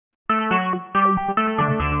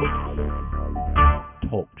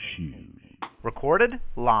Talk Show. Recorded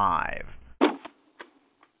live.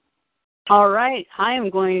 All right. I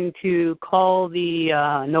am going to call the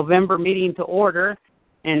November meeting to order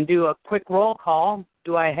and do a quick roll call.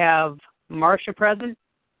 Do I have Marcia present?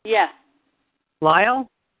 Yes. Lyle?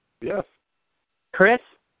 Yes. Chris?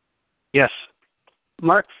 Yes.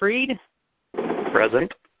 Mark Freed?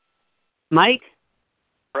 Present. Mike?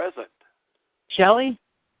 Present. Shelley?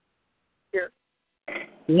 Here.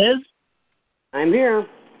 Liz? I'm here.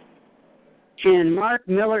 And Mark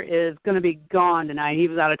Miller is going to be gone tonight. He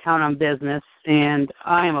was out of town on business, and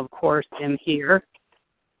I am, of course, here.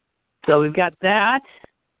 So we've got that.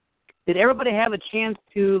 Did everybody have a chance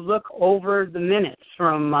to look over the minutes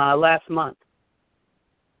from last month?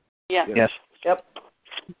 Yes. Yes. Yep.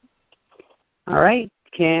 All right.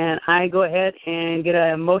 Can I go ahead and get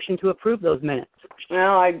a motion to approve those minutes?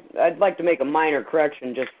 Well, I'd like to make a minor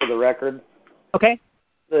correction just for the record. Okay.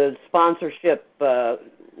 The sponsorship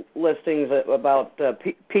listings about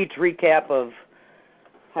Pete's recap of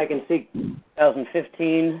Hike and Seek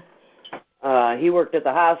 2015. He worked at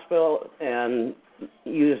the hospital and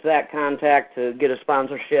used that contact to get a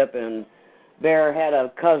sponsorship, and Bear had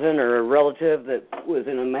a cousin or a relative that was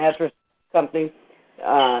in a mattress company,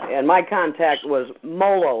 and my contact was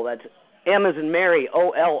Molo. That's M as in Mary,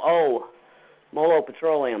 O-L-O, Molo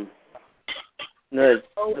Petroleum. The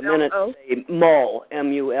minutes say Mull,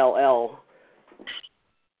 M-U-L-L.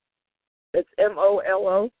 It's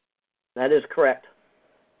M-O-L-O? That is correct.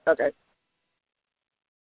 Okay.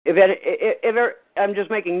 I'm just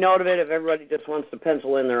making note of it. If everybody just wants to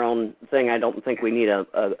pencil in their own thing, I don't think we need a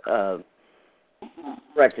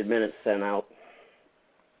corrected minutes sent out.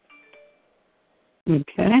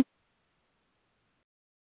 Okay.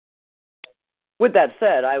 With that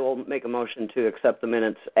said, I will make a motion to accept the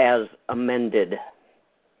minutes as amended.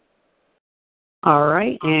 All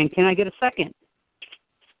right. And can I get a second?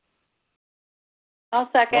 I'll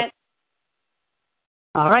second.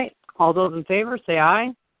 All right. All those in favor, say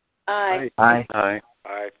aye. Aye. Aye. Aye.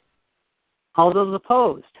 Aye. All those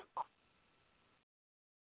opposed?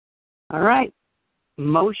 All right.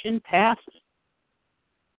 Motion passes.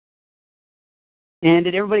 And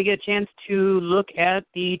did everybody get a chance to look at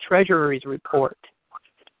the Treasurer's report?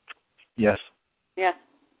 Yes. Yes.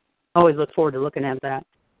 Always look forward to looking at that.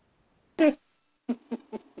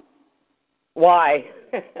 Why?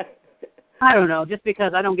 I don't know. Just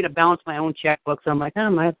because I don't get to balance my own checkbook, so I'm like, I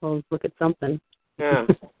might as well look at something. Yeah.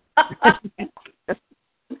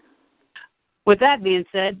 With that being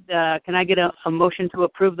said, can I get a motion to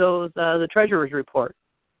approve those the Treasurer's report?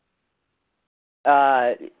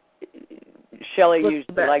 Shelley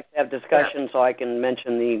usually likes to have discussion, so I can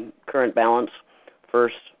mention the current balance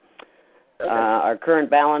first. Okay. Our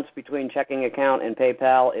current balance between checking account and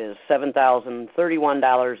PayPal is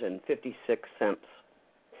 $7,031.56.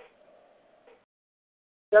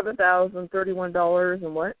 $7,031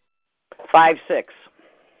 and what? 56.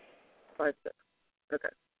 56. Okay.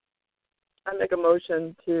 I make a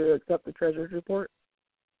motion to accept the Treasurer's report.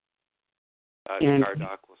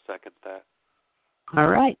 Cardock will second that. All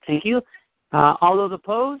right. Thank you. All those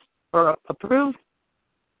opposed or approved?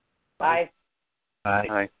 Aye. Aye.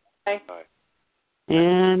 Aye. Aye. Aye.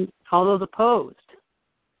 And all those opposed?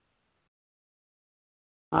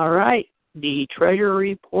 All right. The Treasurer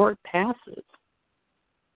report passes.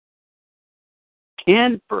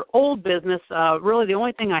 And for old business, really the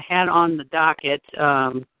only thing I had on the docket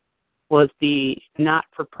was the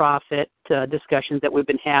not-for-profit discussions that we've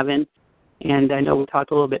been having. And I know we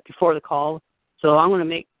talked a little bit before the call. So I'm going to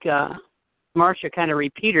make Marcia kind of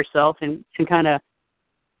repeat herself and kind of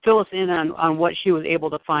fill us in on what she was able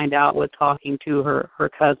to find out with talking to her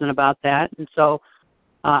cousin about that. And so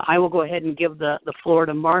I will go ahead and give the floor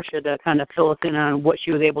to Marcia to kind of fill us in on what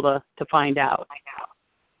she was able to find out.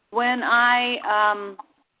 When I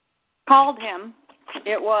called him,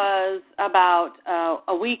 it was about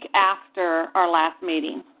a week after our last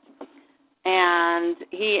meeting. And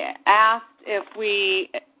he asked if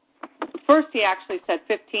first he actually said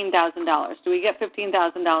 $15,000. Do we get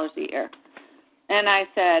 $15,000 a year? And I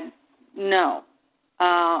said, no.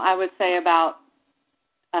 I would say about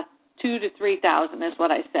 $2,000 to $3,000 is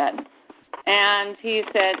what I said. And he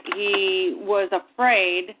said he was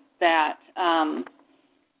afraid that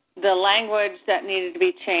the language that needed to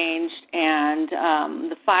be changed and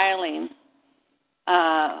the filing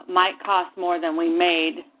might cost more than we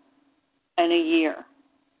made in a year.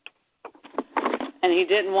 And he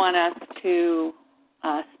didn't want us to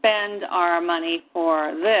spend our money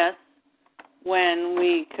for this when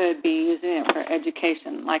we could be using it for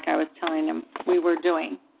education, like I was telling him we were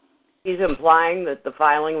doing. He's implying that the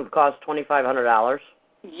filing would cost $2,500?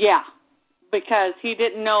 Yeah. because he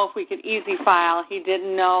didn't know if we could easy file. He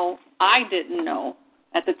didn't know, I didn't know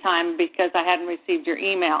at the time because I hadn't received your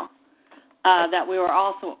email, that we were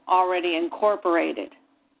also already incorporated.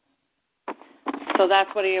 So that's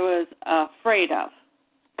what he was afraid of.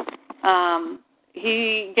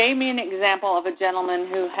 He gave me an example of a gentleman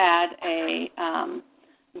who had a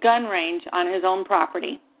gun range on his own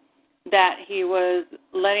property that he was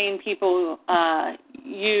letting people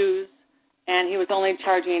use, and he was only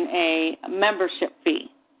charging a membership fee.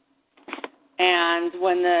 And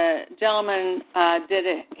when the gentleman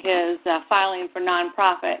did his filing for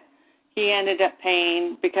nonprofit, he ended up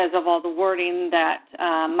paying, because of all the wording that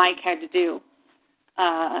Mike had to do,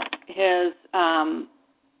 his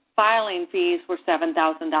filing fees were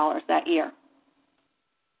 $7,000 that year.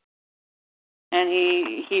 And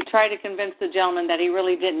he tried to convince the gentleman that he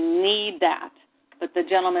really didn't need that, but the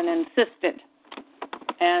gentleman insisted.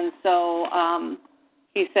 And so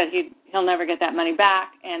he said he'll never get that money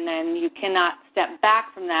back, and then you cannot step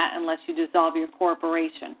back from that unless you dissolve your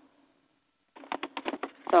corporation.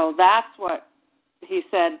 So that's what he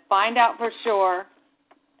said. Find out for sure.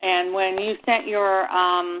 And when you sent your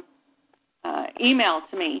email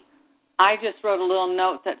to me, I just wrote a little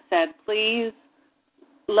note that said, please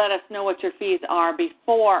let us know what your fees are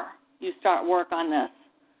before you start work on this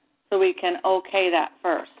so we can okay that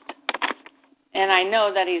first. And I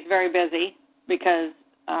know that he's very busy because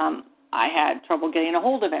I had trouble getting a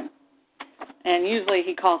hold of him. And usually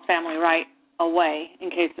he calls family right away in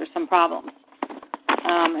case there's some problems.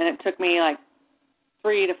 And it took me like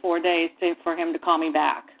 3 to 4 days for him to call me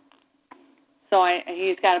back. So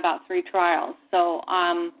he's got about 3 trials. So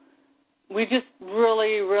we just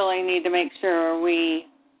really, really need to make sure we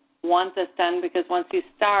want this done, because once he's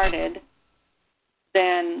started,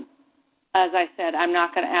 then, as I said, I'm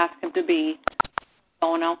not going to ask him to be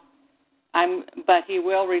bono, but he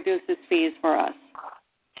will reduce his fees for us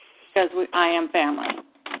because I am family.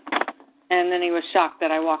 And then he was shocked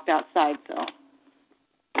that I walked outside, so,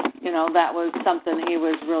 that was something he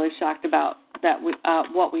was really shocked about, that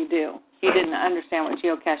what we do. He didn't understand what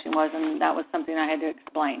geocaching was, and that was something I had to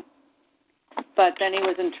explain. But then he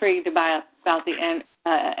was intrigued about the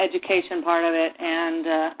education part of it and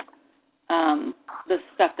the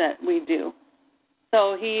stuff that we do.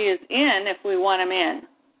 So he is in if we want him in.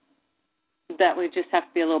 That we just have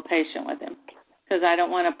to be a little patient with him, because I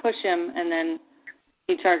don't want to push him and then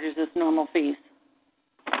he charges us normal fees.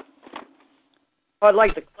 I'd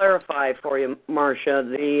like to clarify for you, Marcia.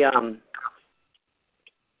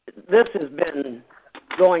 This has been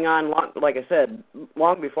going on, like I said,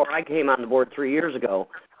 long before I came on the board 3 years ago.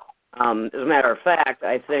 As a matter of fact,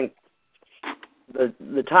 I think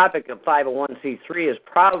the topic of 501c3 has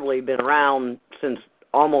probably been around since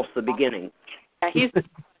almost the beginning. Yeah, he's a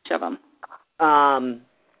bunch of them.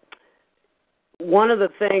 One of the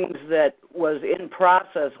things that was in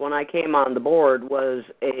process when I came on the board was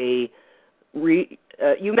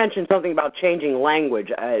you mentioned something about changing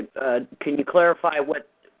language. Can you clarify what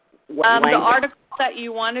language? The article that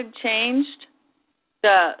you wanted changed,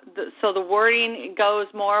 so the wording goes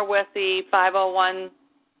more with the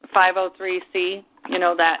 503C,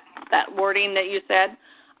 that wording that you said.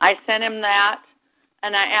 I sent him that,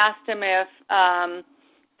 and I asked him if,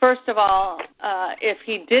 first of all, if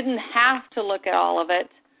he didn't have to look at all of it,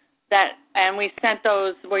 and we sent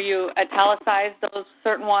those where you italicized those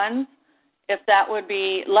certain ones, if that would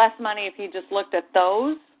be less money if he just looked at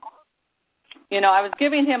those. I was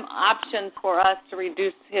giving him options for us to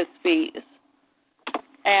reduce his fees.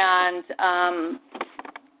 And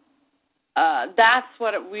that's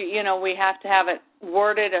what we have to have it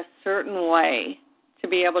worded a certain way to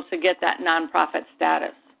be able to get that nonprofit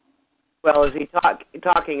status. Well, is he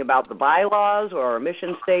talking about the bylaws or a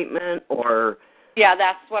mission statement or? Yeah,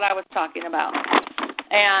 that's what I was talking about.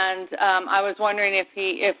 And I was wondering if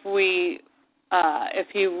he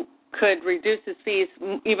could reduce his fees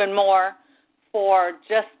even more for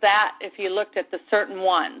just that if you looked at the certain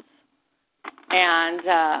ones. And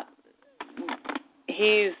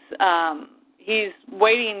he's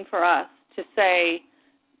waiting for us to say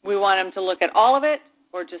we want him to look at all of it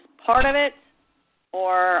or just part of it,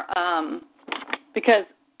 or because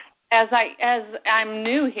as I'm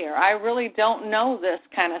new here, I really don't know this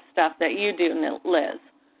kind of stuff that you do, Liz.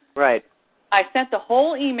 Right. I sent the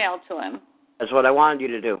whole email to him. That's what I wanted you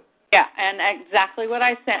to do. Yeah, and exactly what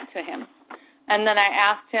I sent to him. And then I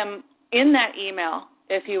asked him in that email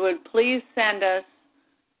if he would please send us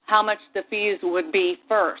how much the fees would be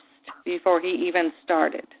first before he even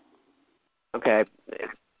started. Okay.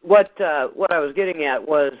 What I was getting at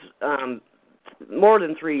was more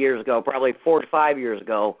than 3 years ago, probably 4 to 5 years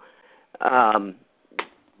ago,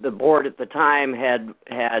 the board at the time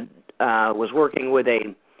was working with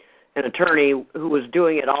an attorney who was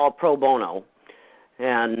doing it all pro bono,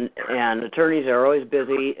 and attorneys are always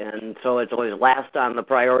busy, and so it's always last on the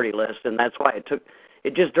priority list, and that's why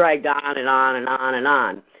it just dragged on and on and on and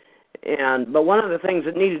on. But one of the things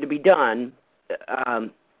that needed to be done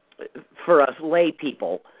for us lay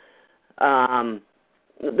people,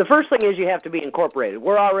 the first thing is you have to be incorporated.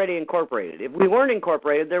 We're already incorporated. If we weren't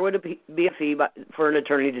incorporated, there would be a fee for an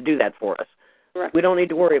attorney to do that for us. Right. We don't need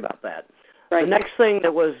to worry about that. Right. The next thing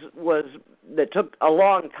that took a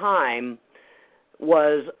long time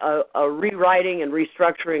was a rewriting and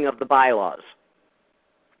restructuring of the bylaws.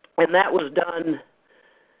 And that was done,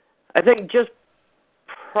 I think, just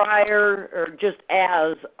prior or just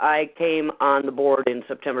as I came on the board in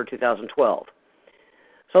September 2012.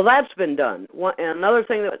 So that's been done. And another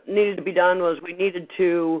thing that needed to be done was we needed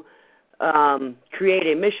to create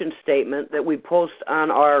a mission statement that we post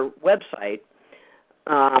on our website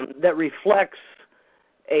that reflects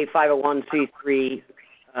a 501c3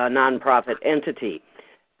 nonprofit entity.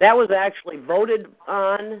 That was actually voted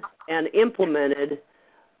on and implemented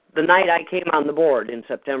the night I came on the board in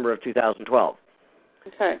September of 2012.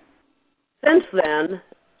 Okay. Since then,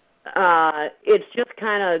 it's just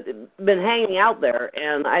kind of been hanging out there,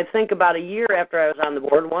 and I think about a year after I was on the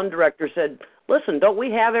board, one director said, listen, don't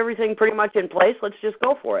we have everything pretty much in place? Let's just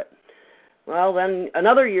go for it. Well, then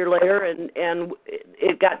another year later, and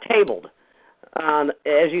it got tabled.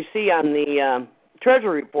 As you see on the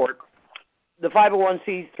Treasury report, the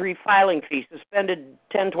 501c3 filing fee suspended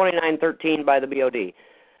 10/29/13 by the BOD.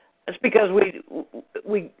 That's because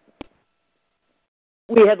we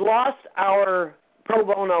had lost our pro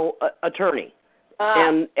bono attorney.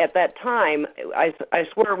 And at that time, I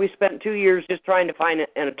swear we spent 2 years just trying to find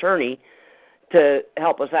an attorney to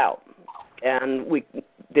help us out. And we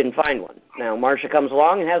didn't find one. Now, Marcia comes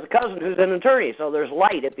along and has a cousin who's an attorney, so there's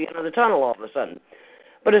light at the end of the tunnel all of a sudden.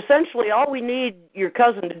 But essentially, all we need your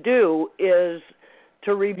cousin to do is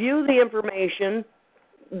to review the information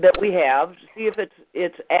that we have, see if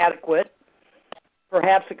it's adequate,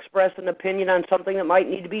 perhaps express an opinion on something that might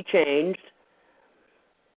need to be changed.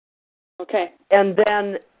 Okay. And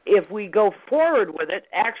then, if we go forward with it,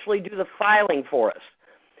 actually do the filing for us.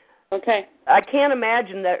 Okay. I can't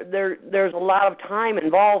imagine that there's a lot of time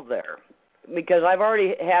involved there, because I've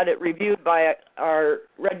already had it reviewed by our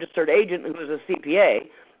registered agent who is a CPA.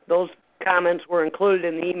 Those comments were included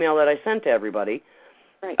in the email that I sent to everybody.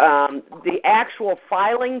 Right. The actual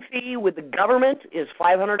filing fee with the government is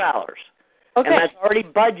 $500. Okay. And that's already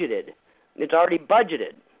budgeted. It's already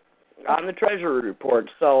budgeted on the Treasury report.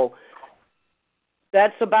 So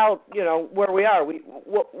that's about, where we are.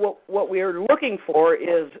 What we are looking for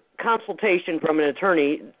is consultation from an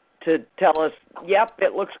attorney to tell us, yep,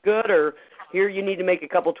 it looks good, or here you need to make a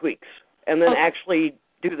couple tweaks, and then actually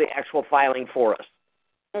do the actual filing for us.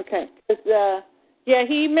 Okay.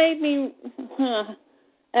 He made me,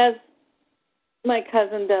 as my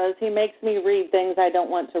cousin does, he makes me read things I don't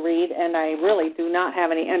want to read, and I really do not have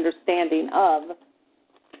any understanding of.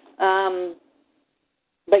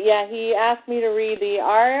 But, he asked me to read the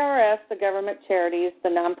IRS, the government charities, the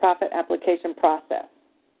nonprofit application process,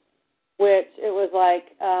 which it was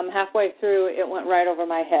like halfway through, it went right over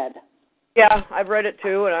my head. Yeah, I've read it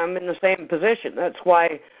too, and I'm in the same position. That's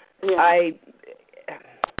why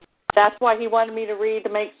That's why he wanted me to read, to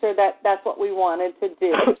make sure that that's what we wanted to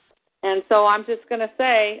do. And so I'm just going to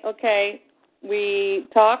say, okay, we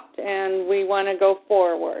talked and we want to go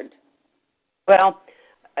forward. Well,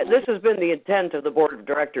 this has been the intent of the board of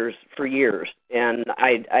directors for years, and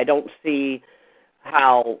I don't see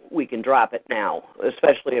how we can drop it now,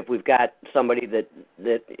 especially if we've got somebody that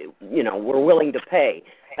we're willing to pay.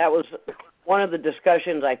 That was one of the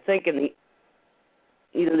discussions, I think, in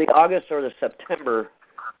either the August or the September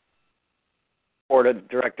board of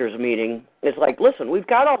directors meeting. It's like, listen, we've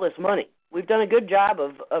got all this money. We've done a good job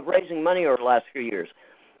of raising money over the last few years.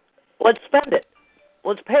 Let's spend it.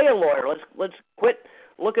 Let's pay a lawyer. Let's quit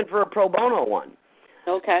looking for a pro bono one.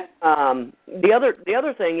 Okay. The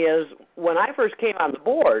other thing is, when I first came on the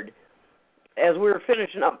board, as we were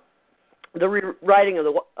finishing up the rewriting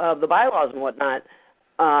of the bylaws and whatnot,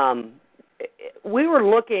 we were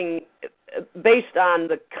looking, based on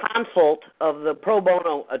the consult of the pro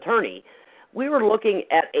bono attorney, we were looking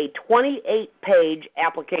at a 28-page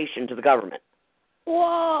application to the government.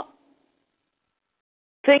 Whoa.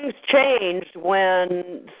 Things changed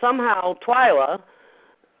when somehow Twyla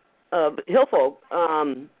Hillfolk,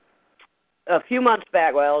 a few months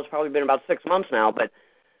back, well, it's probably been about 6 months now, but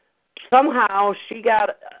somehow she got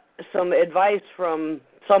some advice from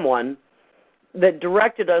someone that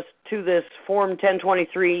directed us to this Form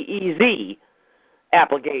 1023-EZ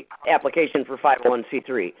application for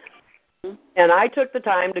 501c3. And I took the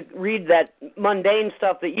time to read that mundane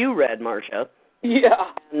stuff that you read, Marcia.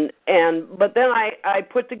 Yeah. But then I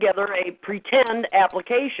put together a pretend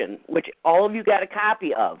application, which all of you got a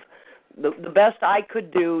copy of. The best I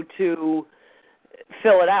could do to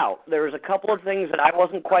fill it out. There was a couple of things that I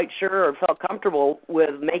wasn't quite sure or felt comfortable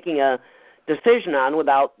with making a decision on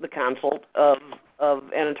without the consult of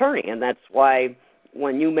an attorney, and that's why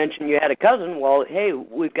when you mentioned you had a cousin, well, hey,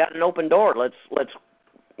 we've got an open door. Let's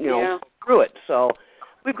through it. So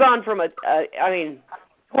we've gone from a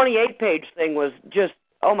 28-page thing was just,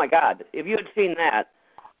 oh my God, if you had seen that,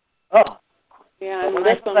 oh. Yeah, and when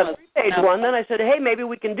I saw that 3-page one, then I said, hey, maybe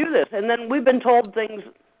we can do this. And then we've been told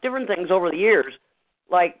different things over the years,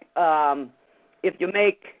 like if you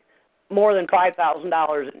make more than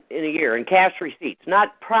 $5,000 in a year in cash receipts,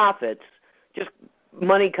 not profits, just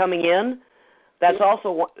money coming in. That's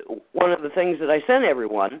also one of the things that I send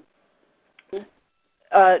everyone.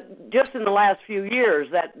 Just in the last few years,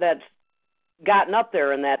 that's gotten up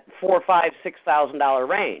there in that $4,000, $5,000, $6,000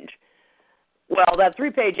 range. Well, that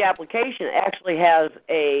 3-page application actually has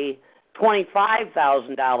a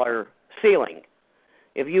 $25,000 ceiling.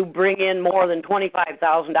 If you bring in more than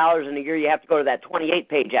 $25,000 in a year, you have to go to that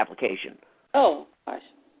 28-page application. Oh, gosh.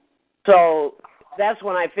 So that's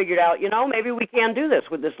when I figured out, maybe we can do this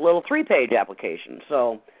with this little 3-page application.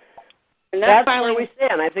 So that's where we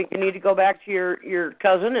stand. I think you need to go back to your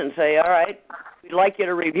cousin and say, all right, we'd like you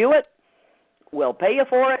to review it. We'll pay you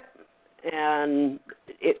for it. And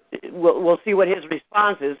we'll see what his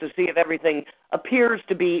response is to see if everything appears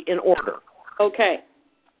to be in order. Okay.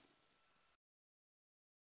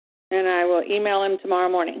 And I will email him tomorrow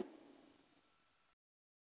morning.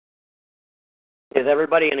 Is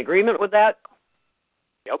everybody in agreement with that?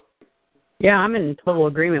 Yep. Yeah, I'm in total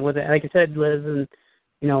agreement with it. Like I said, Liz, and,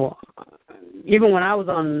 even when I was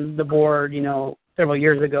on the board, several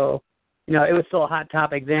years ago, it was still a hot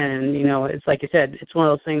topic then. And, it's like you said, it's one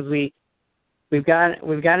of those things we've got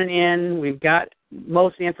an in, we've got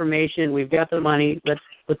most of the information, we've got the money.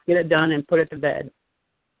 Let's get it done and put it to bed.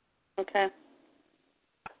 Okay.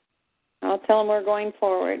 I'll tell him we're going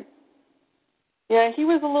forward. Yeah, he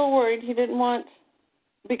was a little worried. He didn't want,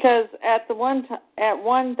 because at one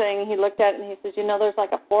thing he looked at it and he says, there's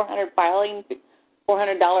like a $400 filing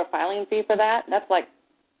fee for that. That's like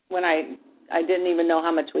when I didn't even know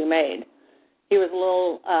how much we made. He was a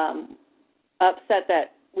little upset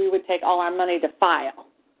that we would take all our money to file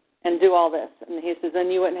and do all this. And he says,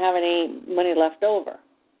 then you wouldn't have any money left over.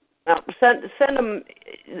 Now, send him,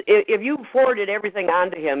 if you forwarded everything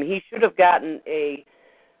on to him, he should have gotten a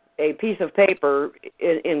piece of paper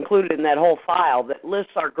included in that whole file that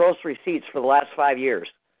lists our gross receipts for the last 5 years.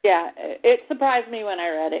 Yeah, it surprised me when I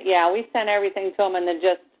read it. Yeah, we sent everything to him and then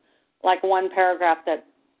just like one paragraph that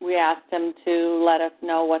we asked him to let us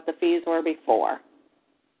know what the fees were before.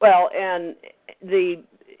 Well, and the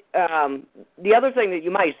other thing that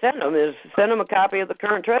you might send him is send him a copy of the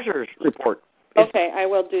current treasurer's report. Okay, I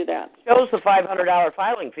will do that. It shows the $500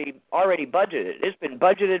 filing fee already budgeted. It's been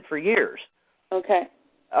budgeted for years. Okay.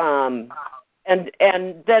 And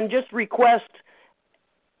then just request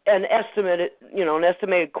an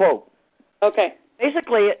estimated quote. Okay.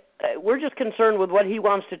 Basically, we're just concerned with what he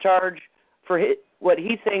wants to charge for what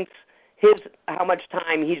he thinks how much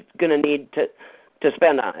time he's going to need to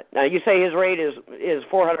spend on it. Now, you say his rate is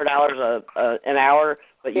 $400 an hour,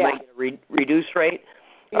 but you might get a reduced rate.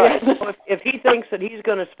 Yes. So if he thinks that he's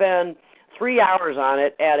going to spend 3 hours on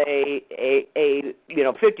it at a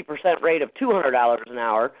 50% rate of $200 an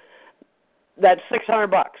hour, that's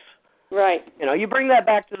 $600. Right. You bring that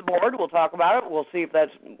back to the board. We'll talk about it. We'll see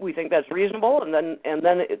if we think that's reasonable, and then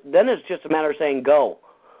it's just a matter of saying go.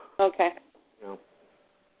 Okay.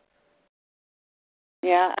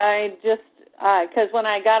 Yeah, I just because when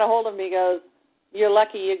I got a hold of him, he goes, "You're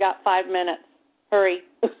lucky you got 5 minutes. Hurry."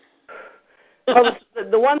 Well,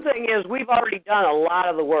 the one thing is we've already done a lot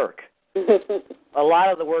of the work. A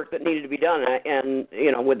lot of the work that needed to be done, and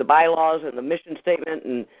with the bylaws and the mission statement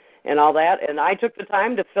and all that, and I took the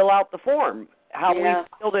time to fill out the form, how we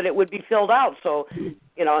feel that it would be filled out. So,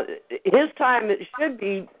 his time should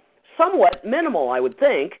be somewhat minimal, I would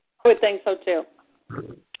think. I would think so, too.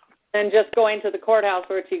 And just going to the courthouse,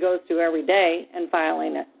 which he goes to every day, and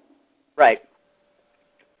filing it. Right.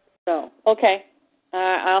 So, okay.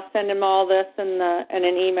 I'll send him all this in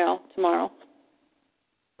an email tomorrow.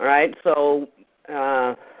 All right. So,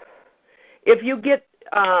 if you get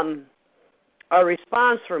a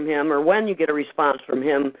response from him, or when you get a response from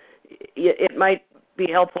him, it might be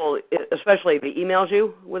helpful, especially if he emails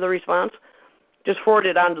you with a response, just forward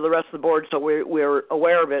it on to the rest of the board so we're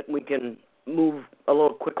aware of it and we can move a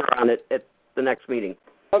little quicker on it at the next meeting.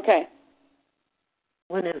 Okay.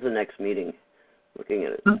 When is the next meeting? Looking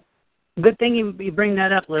at it. Good thing you bring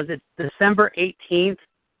that up, Liz. It's December 18th.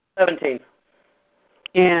 17th.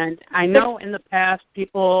 And I know in the past,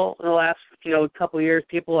 people, in the last couple of years,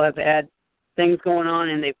 people have had things going on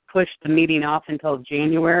and they've pushed the meeting off until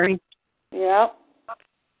January. Yep.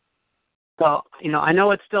 So, I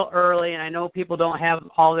know it's still early, and I know people don't have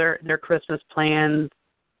all their Christmas plans,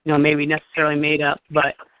 maybe necessarily made up,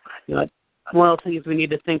 but, one of the things we need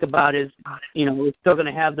to think about is, we're still going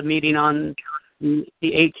to have the meeting on the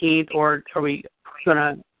 18th, or are we going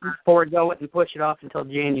to forego it and push it off until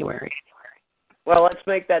January? Well, let's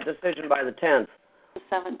make that decision by the 10th. The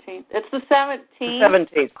 17th. It's the 17th. The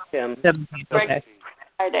 17th, Tim. 17th, okay.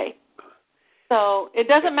 Friday. So it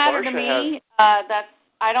doesn't matter to me.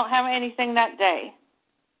 I don't have anything that day.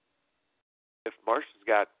 If Marcia's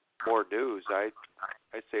got more news, I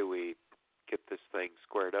say we get this thing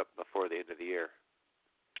squared up before the end of the year.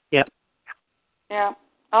 Yep. Yeah.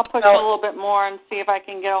 I'll push a little bit more and see if I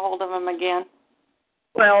can get a hold of him again.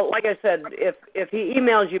 Well, like I said, if he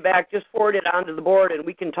emails you back, just forward it onto the board, and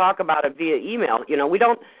we can talk about it via email.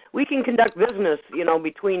 We can conduct business,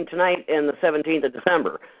 between tonight and the 17th of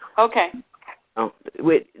December. Okay.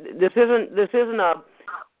 This isn't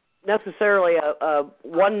necessarily a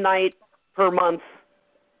one night per month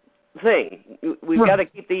thing. We've got to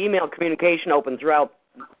keep the email communication open throughout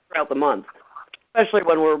the month, especially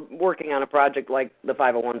when we're working on a project like the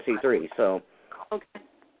 501c3. So. Okay.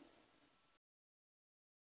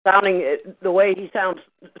 Sounding the way he sounds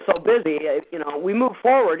so busy, we move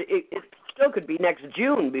forward. It still could be next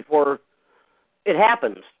June before it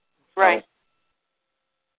happens. Right.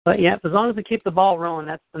 But yeah, as long as we keep the ball rolling,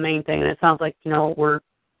 that's the main thing. And it sounds like we're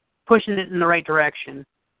pushing it in the right direction.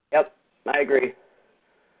 Yep, I agree.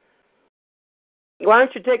 Why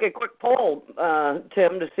don't you take a quick poll,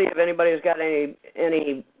 Tim, to see if anybody's got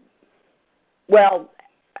any. Well,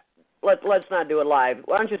 let's not do it live.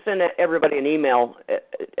 Why don't you send everybody an email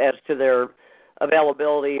as to their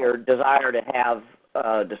availability or desire to have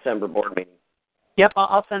a December board meeting? Yep,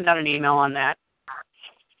 I'll send out an email on that.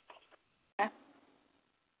 Okay.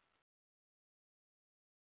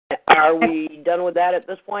 Are we done with that at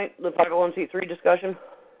this point, the 501c3 discussion?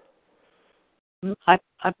 I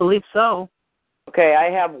believe so. Okay, I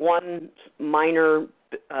have one minor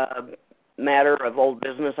matter of old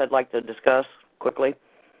business I'd like to discuss quickly.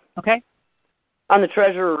 Okay. On the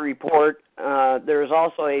Treasurer report, there is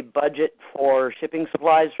also a budget for shipping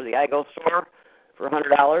supplies for the IGO store for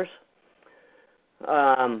 $100.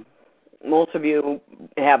 Most of you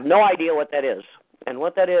have no idea what that is. And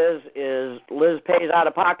what that is Liz pays out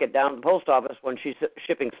of pocket down at the post office when she's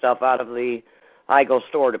shipping stuff out of the IGO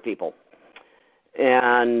store to people.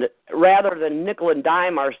 And rather than nickel and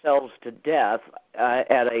dime ourselves to death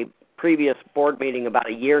at a previous board meeting about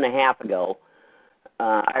a year and a half ago,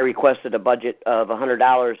 I requested a budget of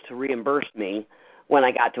 $100 to reimburse me when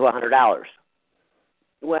I got to $100.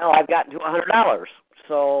 Well, I've gotten to $100,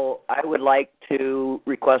 so I would like to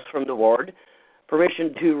request from the board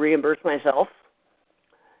permission to reimburse myself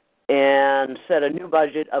and set a new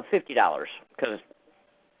budget of $50 because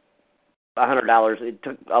 $100, it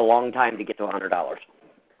took a long time to get to $100.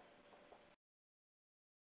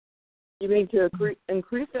 You mean to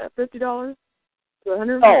increase that $50 to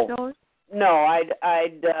 $150? No,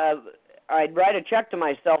 I'd write a check to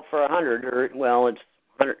myself for $100, or it's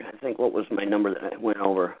 100. I think what was my number that I went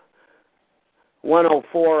over?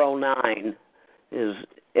 10409 is,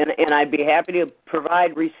 and I'd be happy to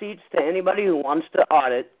provide receipts to anybody who wants to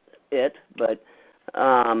audit it, but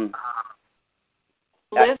I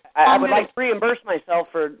would like to reimburse myself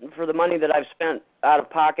for the money that I've spent out of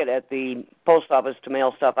pocket at the post office to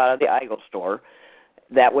mail stuff out of the IGO store.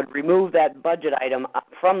 That would remove that budget item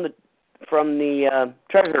from the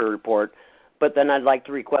Treasurer report, but then I'd like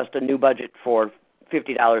to request a new budget for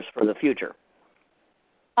 $50 for the future.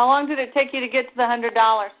 How long did it take you to get to the $100?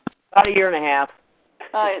 About a year and a half.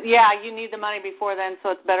 Yeah, you need the money before then,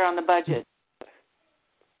 so it's better on the budget.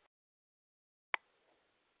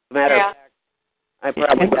 Matter of fact, I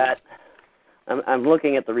probably got. I'm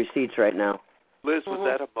looking at the receipts right now. Liz, was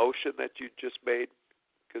that a motion that you just made?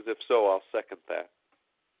 Because if so, I'll second that.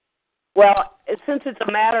 Well, since it's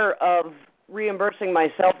a matter of reimbursing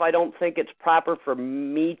myself, I don't think it's proper for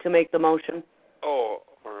me to make the motion. Oh,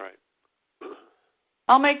 all right.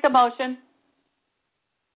 I'll make the motion.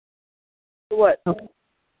 What?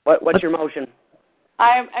 What's your motion?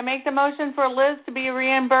 I make the motion for Liz to be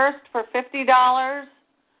reimbursed for $50,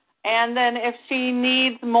 and then if she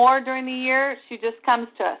needs more during the year, she just comes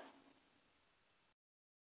to us.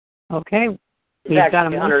 Okay. It's We've got a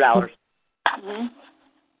actually $100. Mm-hmm.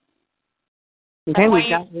 Okay, And we've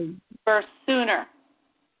got. for sooner.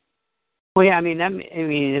 Well, yeah, I mean,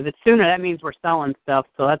 if it's sooner, that means we're selling stuff,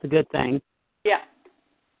 so that's a good thing. Yeah.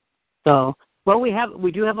 So, well,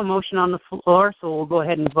 we do have a motion on the floor, so we'll go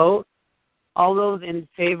ahead and vote. All those in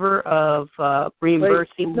favor of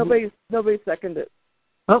reimbursing. Wait, nobody seconded it.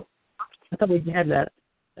 Oh, I thought we had that.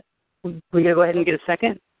 We gotta go ahead and get a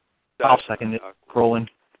second. I'll second it. Rolling.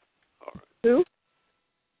 Who?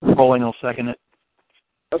 Rolling will second it.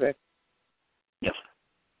 Okay. Yes.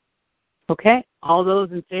 Okay. All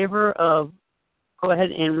those in favor of go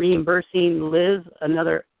ahead and reimbursing Liz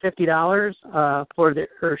another $50 for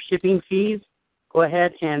her shipping fees, go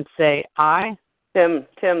ahead and say aye. Tim,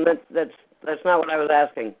 that's not what I was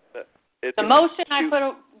asking. The motion I put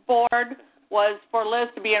aboard was for Liz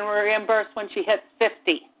to be reimbursed when she hits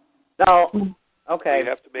 50. No. Okay. You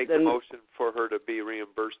have to make the motion for her to be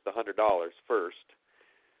reimbursed the $100 first.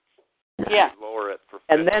 Yeah. Lower it for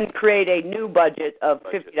 50. And then create a new budget of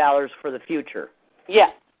 $50 for the future.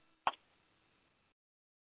 Yes.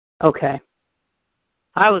 Okay.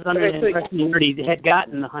 I was under the impression you already had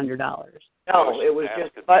gotten the $100. No, it was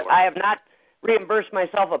just, but I have not reimbursed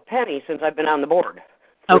myself a penny since I've been on the board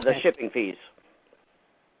for the shipping fees.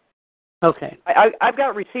 Okay. I've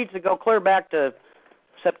got receipts that go clear back to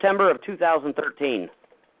September of 2013.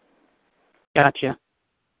 Gotcha.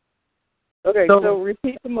 Okay, so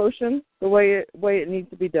repeat the motion the way it needs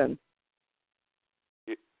to be done.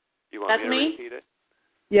 You want me to repeat it?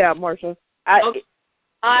 Yeah, Marcia.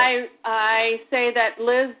 I say that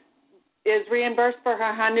Liz is reimbursed for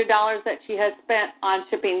her $100 that she has spent on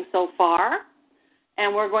shipping so far,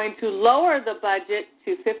 and we're going to lower the budget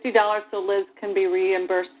to $50 so Liz can be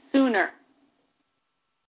reimbursed sooner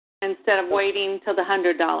instead of waiting till the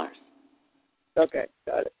 $100. Okay,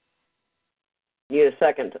 got it. Need a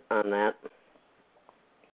second on that.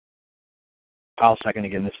 I'll second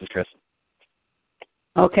again. This is Chris.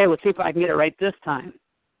 Okay, let's see if I can get it right this time.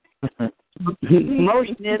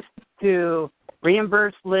 Motion is to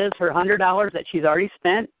reimburse Liz her $100 that she's already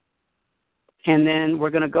spent, and then we're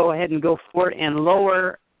going to go ahead and go for it and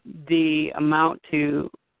lower the amount to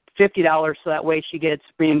 $50 so that way she gets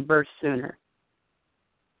reimbursed sooner.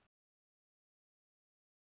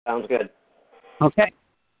 Sounds good. Okay.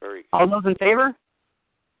 Very. All those in favor?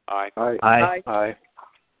 Aye. Aye. Aye. Aye.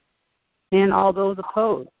 And all those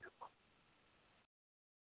opposed?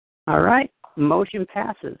 All right. Motion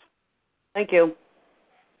passes. Thank you.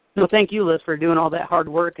 So thank you, Liz, for doing all that hard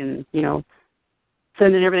work and,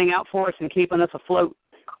 sending everything out for us and keeping us afloat.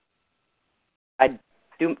 I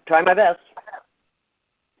do try my best.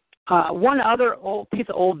 One other piece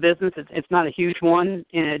of old business, it's not a huge one,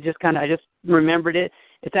 and I just remembered it.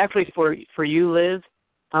 It's actually for you, Liz.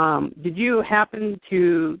 Did you happen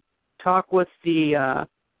to talk with the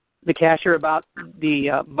cashier about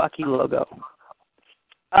the Bucky logo?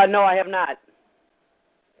 No, I have not.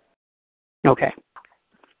 Okay.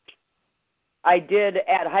 I did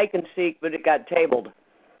at Hike and Seek, but it got tabled.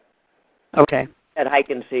 Okay. At Hike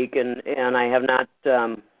and Seek, and I have not.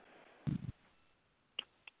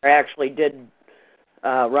 I actually did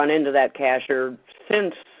run into that cashier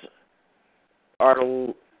since our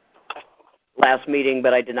last meeting,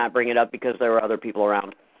 but I did not bring it up because there were other people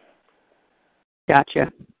around.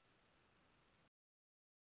 Gotcha.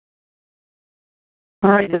 All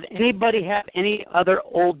right. Does anybody have any other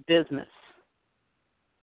old business?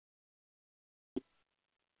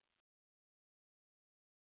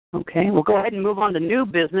 Okay, we'll go ahead and move on to new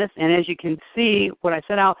business. And as you can see, what I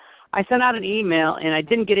sent out an email, and I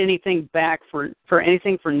didn't get anything back for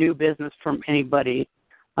anything for new business from anybody.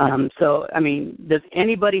 So, does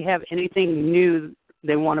anybody have anything new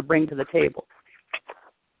they want to bring to the table?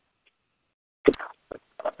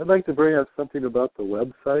 I'd like to bring up something about the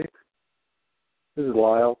website. This is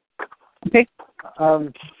Lyle. Okay.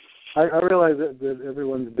 I realize that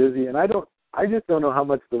everyone's busy, and I just don't know how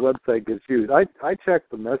much the website gets used. I check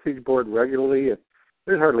the message board regularly, and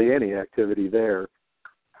there's hardly any activity there.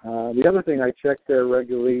 The other thing I check there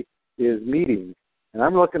regularly is meetings. And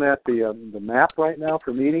I'm looking at the map right now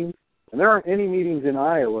for meetings, and there aren't any meetings in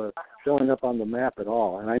Iowa showing up on the map at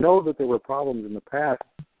all. And I know that there were problems in the past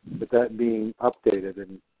with that being updated,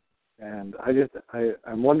 and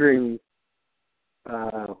I'm wondering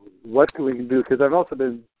what can we do, because I've also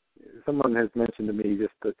someone has mentioned to me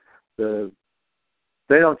just that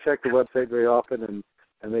they don't check the website very often,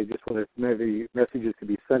 and they just want to, maybe messages to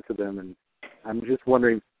be sent to them, and I'm just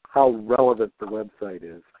wondering how relevant the website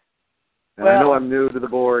is. And I know I'm new to the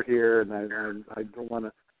board here, and I don't want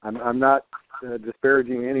to. I'm not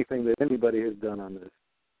disparaging anything that anybody has done on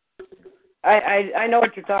this. I know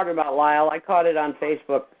what you're talking about, Lyle. I caught it on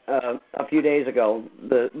Facebook a few days ago.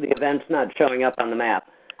 The event's not showing up on the map,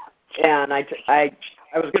 and I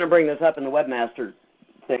was going to bring this up in the webmaster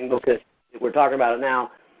thing because we're talking about it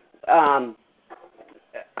now.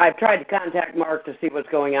 I've tried to contact Mark to see what's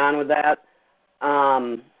going on with that.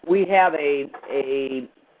 We have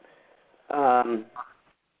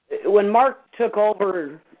when Mark took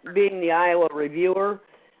over being the Iowa reviewer,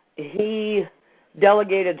 he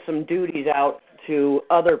delegated some duties out to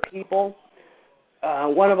other people.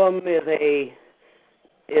 One of them is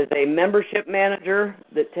a membership manager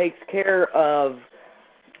that takes care of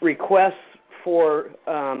requests for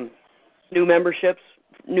new memberships,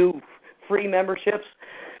 new free memberships.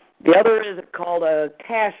 The other is called a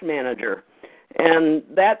cash manager, and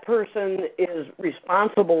that person is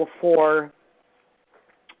responsible for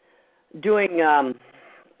doing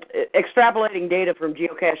extrapolating data from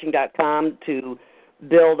geocaching.com to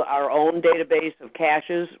build our own database of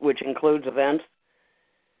caches, which includes events.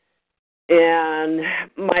 And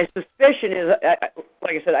my suspicion is,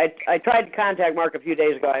 like I said, I tried to contact Mark a few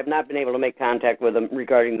days ago. I have not been able to make contact with him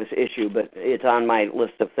regarding this issue, but it's on my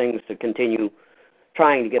list of things to continue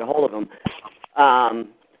trying to get a hold of him.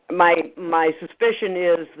 My suspicion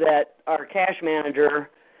is that our cache manager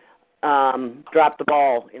dropped the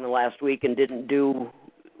ball in the last week and didn't do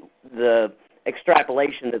the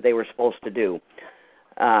extrapolation that they were supposed to do.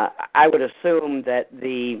 I would assume that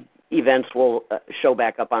the events will show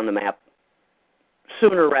back up on the map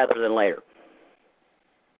sooner rather than later.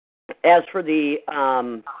 As for the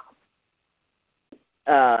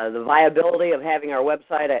viability of having our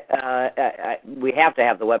website, we have to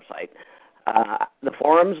have the website. The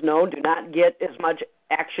forums, do not get as much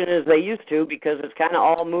action as they used to because it's kind of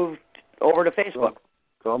all moved over to Facebook. Well,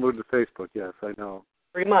 it's all moved to Facebook, yes, I know.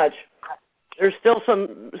 Pretty much. There's still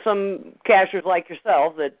some cachers like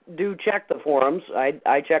yourself that do check the forums.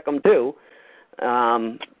 I check them too.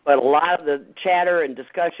 But a lot of the chatter and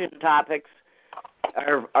discussion topics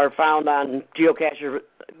are found on Geocacher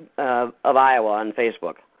of Iowa on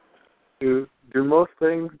Facebook. Do most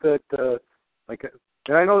things that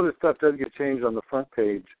and I know this stuff does get changed on the front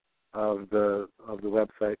page of the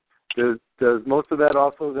website. Does most of that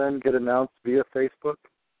also then get announced via Facebook?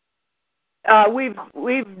 We've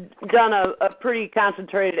done a pretty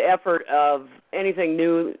concentrated effort of anything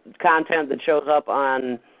new content that shows up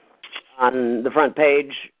on the front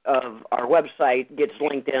page of our website gets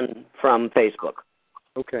linked in from Facebook.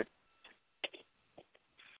 Okay.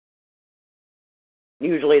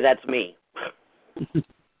 Usually that's me.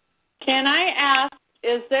 Can I ask,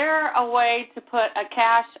 is there a way to put a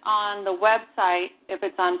cache on the website if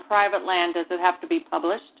it's on private land? Does it have to be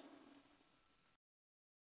published?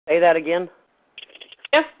 Say that again?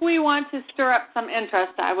 If we want to stir up some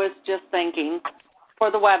interest, I was just thinking,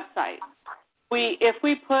 for the website, if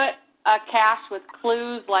we put a cache with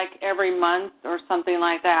clues like every month or something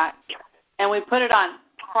like that, and we put it on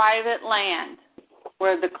private land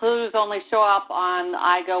where the clues only show up on the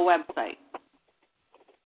IGO website,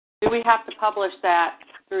 do we have to publish that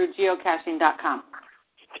through geocaching.com?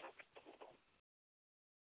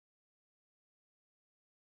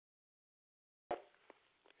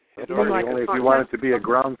 Only if you want it to be a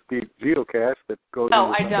groundspeak geocache that goes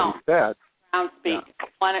into somebody's stats. Groundspeak. Yeah. I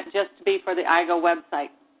want it just to be for the IGO website.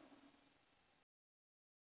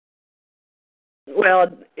 Well,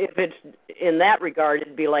 if it's in that regard,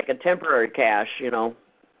 it'd be like a temporary cache,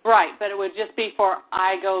 Right, but it would just be for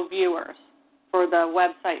IGO viewers, for the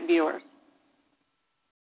website viewers.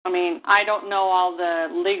 I mean, I don't know all the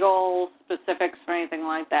legal specifics or anything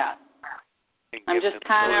like that. I'm just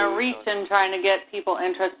kind of reaching, trying to get people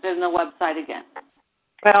interested in the website again.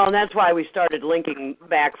 Well, and that's why we started linking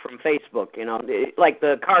back from Facebook, like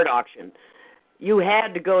the card auction. You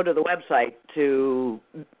had to go to the website to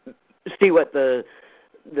see what the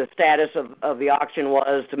status of the auction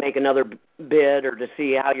was, to make another bid or to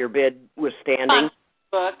see how your bid was standing. On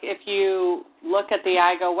Facebook, if you look at the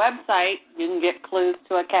IGO website, you can get clues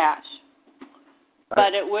to a cache.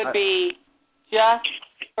 But it would be just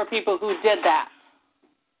for people who did that.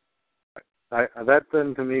 That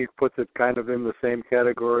then to me puts it kind of in the same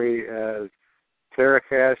category as Terra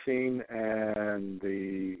caching and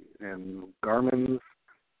Garmin's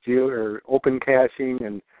or open caching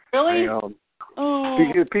and really?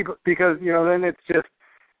 Because then it's just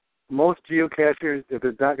most geocachers, if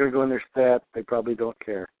it's not going to go in their stats, they probably don't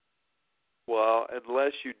care. Well,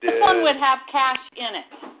 unless you did. This one would have cache in it.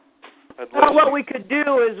 Well, what we could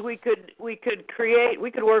do is we could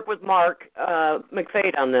work with Mark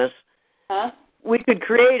McFade on this. Huh? We could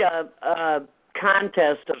create a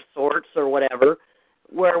contest of sorts or whatever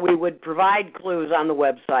where we would provide clues on the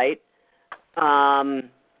website. But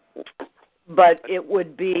it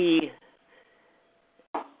would be,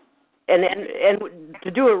 and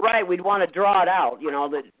to do it right, we'd want to draw it out.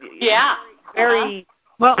 Very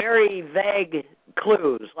vague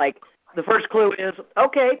clues. Like the first clue is,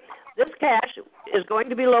 okay, this cache is going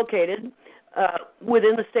to be located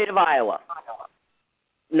within the state of Iowa.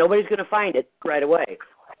 Nobody's going to find it right away.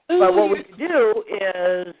 But what we could do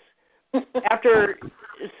is, after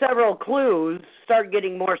several clues, start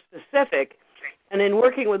getting more specific. And in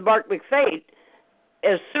working with Mark McFate,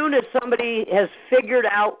 as soon as somebody has figured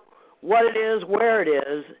out what it is, where it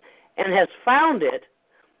is, and has found it,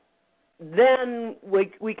 then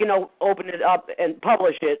we can open it up and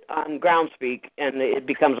publish it on Groundspeak, and it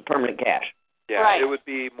becomes a permanent cache. Yeah, right. It would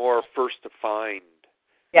be more first to find.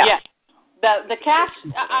 Yeah. Yes. The cache,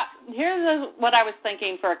 here's what I was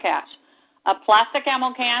thinking for a cache. A plastic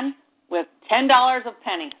ammo can with $10 of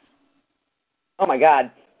pennies. Oh, my God.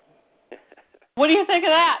 What do you think of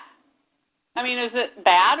that? I mean, is it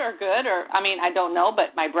bad or good? I don't know,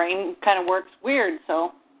 but my brain kind of works weird,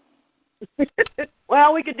 so.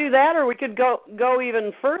 Well, we could do that, or we could go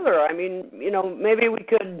even further. I mean, maybe we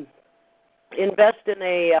could invest in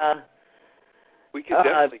a we could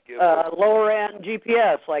definitely give lower-end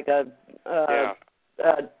GPS, like a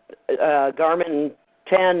Garmin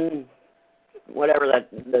 10, whatever that.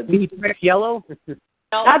 The yellow?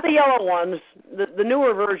 Not the yellow ones. The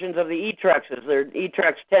newer versions of the E-Trexes. They're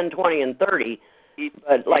E-Trex 10, 20, and 30.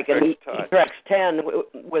 But like an E-Trex 10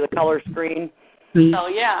 with a color screen. Oh,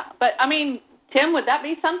 yeah. But, Tim, would that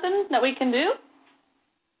be something that we can do?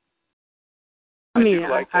 I do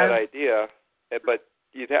like that idea, but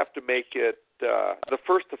you'd have to make it the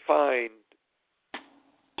first to find.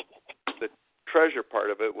 The treasure part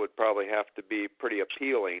of it would probably have to be pretty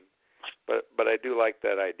appealing, but I do like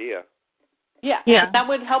that idea. Yeah, that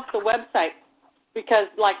would help the website because,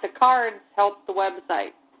 like, the cards help the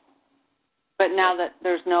website. But now that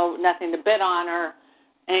there's nothing to bid on or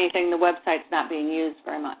anything, the website's not being used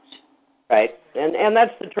very much. Right, and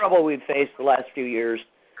that's the trouble we've faced the last few years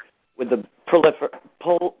with the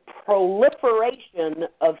proliferation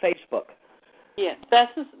of Facebook. Yes,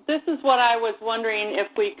 this is what I was wondering if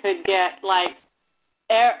we could get, like,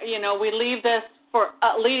 we leave this for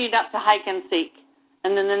leading up to Hike and Seek,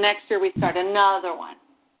 and then the next year we start another one.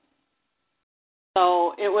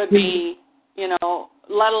 So it would be,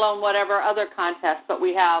 let alone whatever other contest, but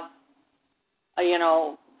we have,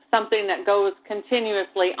 something that goes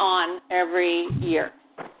continuously on every year.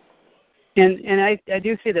 And I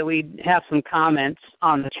do see that we have some comments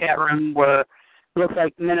on the chat room where it looks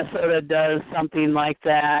like Minnesota does something like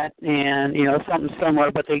that and, something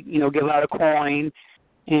similar, but they, give out a coin.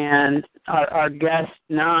 And our guest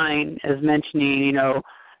 9 is mentioning, a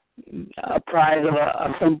prize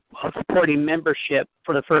of some supporting membership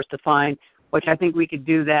for the first to find, which I think we could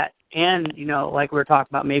do that. And, like we were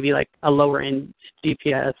talking about, maybe like a lower end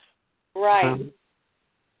GPS. Right.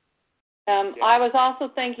 I was also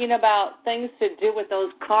thinking about things to do with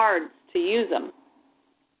those cards to use them.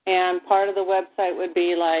 And part of the website would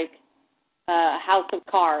be like House of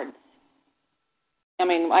Cards.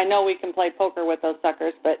 I know we can play poker with those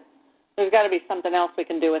suckers, but there's got to be something else we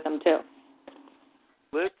can do with them too.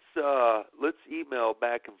 Let's email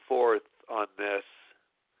back and forth on this.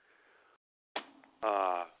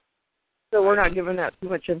 So we're not giving that too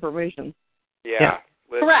much information. Yeah.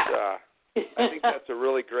 Correct. I think that's a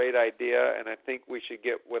really great idea, and I think we should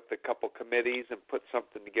get with a couple committees and put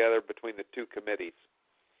something together between the two committees.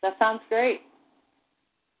 That sounds great.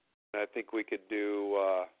 And I think we could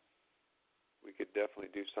definitely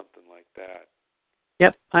do something like that.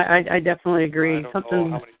 Yep, I definitely agree. I don't know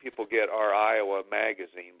how many people get our Iowa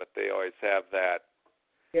magazine, but they always have that.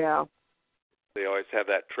 Yeah. They always have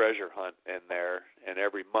that treasure hunt in there, and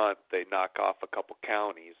every month they knock off a couple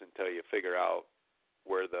counties until you figure out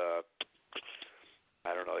where they've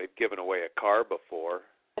given away a car before.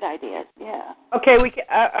 Good idea, yeah. Okay,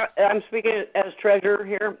 I'm speaking as treasurer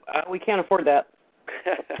here. We can't afford that.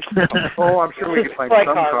 Oh, I'm sure we could find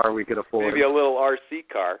some car we could afford. Maybe a little RC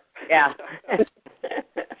car. Yeah.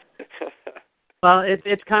 Well,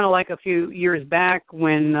 it's kind of like a few years back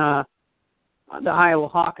when the Iowa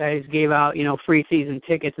Hawkeyes gave out, free season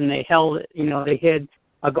tickets, and they held it, they hid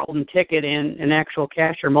a golden ticket in an actual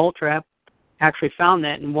cache or mole trap, actually found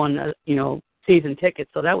that and won, season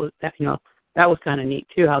tickets. So that was kind of neat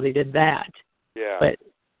too, how they did that. Yeah. But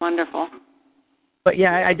wonderful. But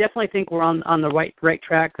yeah, I definitely think we're on the right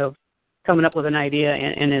track of coming up with an idea.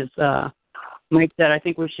 And as Mike said, I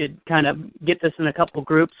think we should kind of get this in a couple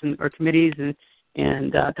groups or committees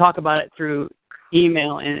and talk about it through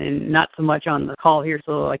email and not so much on the call here.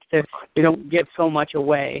 So like I said, we don't give so much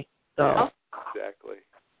away. So Exactly.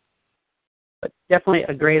 But definitely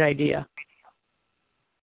a great idea.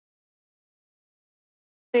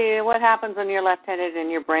 See, what happens when you're left-handed and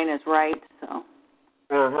your brain is right, so.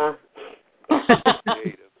 Uh-huh.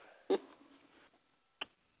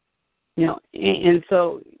 You know, and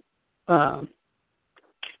so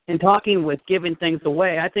in talking with giving things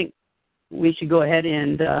away, I think we should go ahead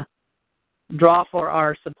and draw for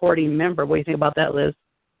our supporting member. What do you think about that, Liz?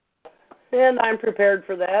 And I'm prepared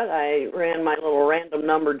for that. I ran my little random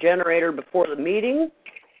number generator before the meeting,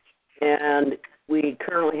 and we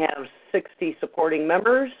currently have 60 supporting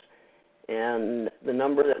members, and the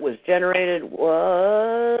number that was generated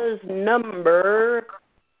was number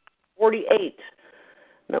 48.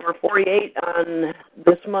 Number 48 on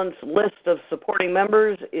this month's list of supporting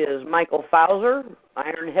members is Michael Fauser,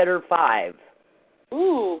 Iron Header 5.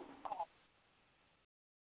 Ooh.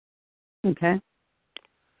 Okay.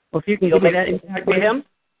 Well, if you can give me that impact with him?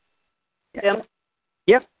 Yeah. Him?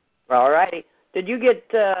 Yep. All righty. Did you get,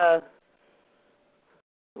 what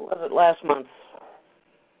was it last month?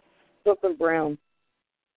 Something Brown.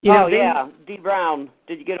 You know, yeah, Dee Brown.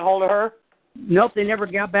 Did you get a hold of her? Nope, they never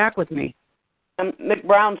got back with me.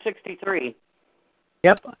 McBrown 63.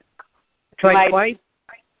 Yep. Tried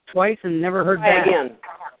twice, and never heard back. Again.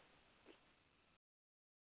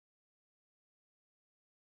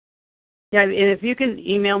 Yeah, and if you can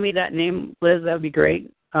email me that name, Liz, that would be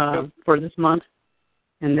great for this month,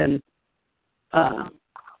 and then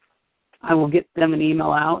I will get them an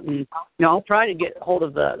email out, and I'll try to get hold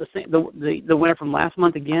of the winner from last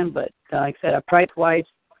month again. But like I said, I've tried twice,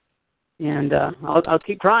 and I'll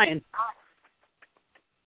keep trying.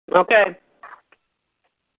 Okay.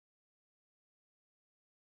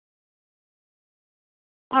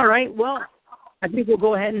 All right. Well, I think we'll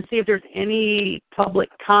go ahead and see if there's any public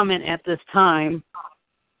comment at this time.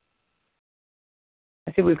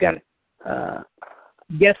 I think we've got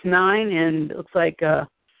guest 9, and it looks like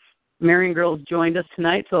Marion Girls joined us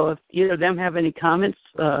tonight. So if either of them have any comments,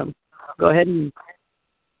 go ahead and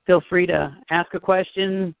feel free to ask a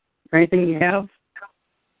question or anything you have.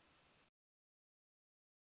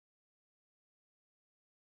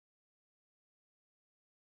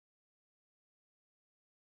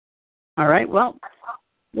 All right. Well,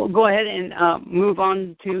 we'll go ahead and move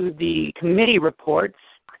on to the committee reports.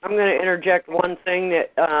 I'm going to interject one thing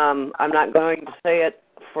that I'm not going to say it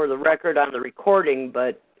for the record on the recording,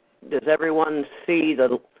 but does everyone see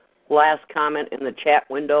the last comment in the chat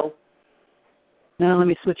window? Now let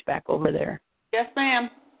me switch back over there. Yes, ma'am.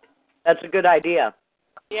 That's a good idea.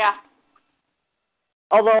 Yeah.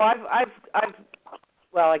 Although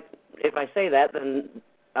well, if I say that, then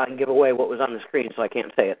I can give away what was on the screen, so I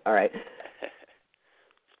can't say it. All right.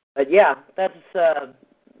 But yeah, that's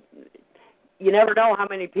you never know how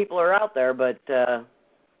many people are out there, but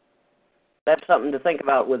that's something to think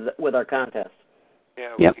about with our contest.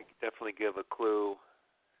 Yeah, we can definitely give a clue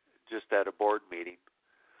just at a board meeting.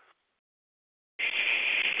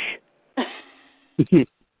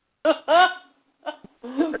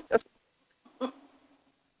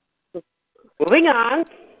 Moving on.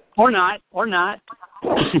 Or not.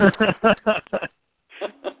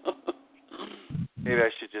 Maybe I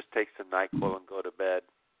should just take some NyQuil and go to bed.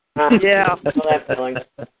 Yeah, that's that feeling.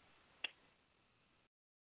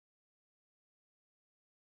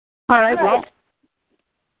 All right, well,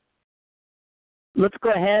 let's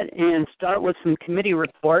go ahead and start with some committee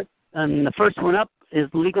reports. And the first one up is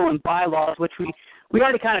legal and bylaws, which we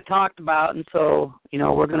already kind of talked about. And so,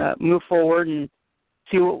 we're going to move forward and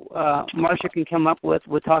see what Marcia can come up with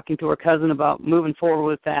talking to her cousin about moving forward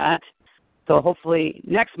with that. So hopefully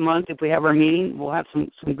next month, if we have our meeting, we'll have some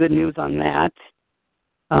good news on that.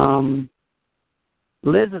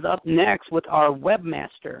 Liz is up next with our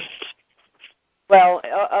webmaster. Well,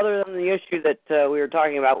 other than the issue that we were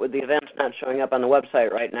talking about with the events not showing up on the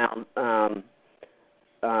website right now,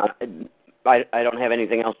 I don't have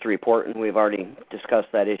anything else to report, and we've already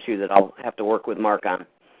discussed that issue that I'll have to work with Mark on.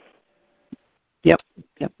 Yep.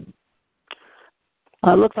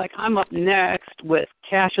 Looks like I'm up next with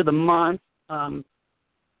Cash of the Month.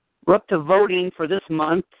 We're up to voting for this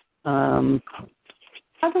month. How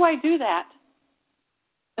do I do that?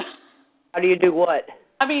 How do you do what?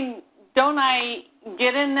 I mean, don't I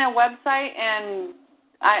get in their website and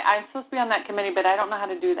I'm supposed to be on that committee, but I don't know how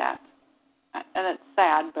to do that. And it's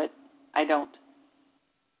sad, but I don't.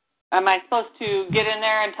 Am I supposed to get in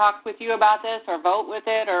there and talk with you about this or vote with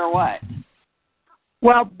it or what?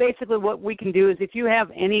 Well, basically what we can do is if you have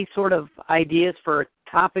any sort of ideas for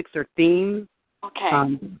topics or themes,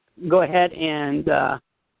 go ahead and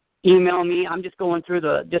email me. I'm just going through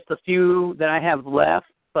just a few that I have left,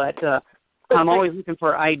 but I'm always looking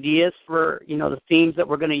for ideas for, the themes that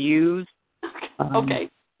we're going to use. Okay.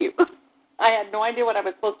 I had no idea what I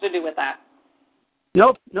was supposed to do with that.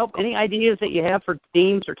 Nope. Any ideas that you have for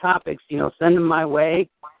themes or topics, send them my way.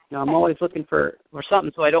 I'm always looking for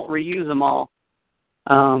something so I don't reuse them all.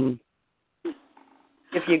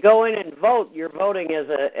 If you go in and vote, you're voting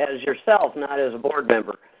as yourself, not as a board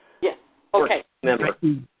member. Yes. Okay. Member.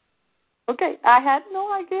 Okay. I had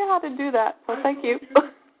no idea how to do that, so thank you.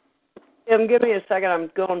 Tim, give me a second. I'm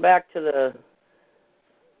going back to the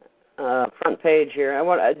front page here. I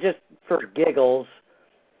want just for giggles.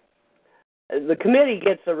 The committee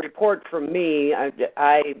gets a report from me.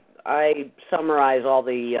 I summarize all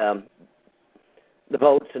the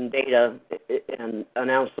votes and data and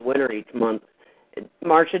announce the winner each month.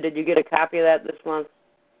 Marcia, did you get a copy of that this month?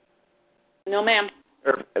 No, ma'am.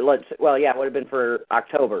 Or it would have been for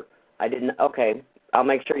October. I didn't. Okay, I'll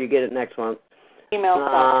make sure you get it next month.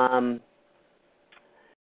 Email.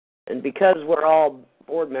 And because we're all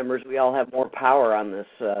board members, we all have more power on this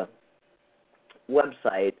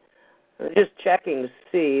website. I'm just checking to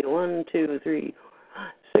see 1, 2, 3,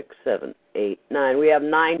 6, 7, 8, 9. We have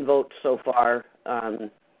 9 votes so far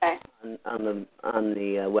on the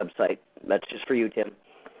website. That's just for you, Tim.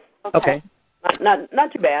 Okay.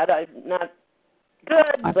 Not too bad. Not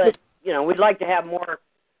good, but we'd like to have more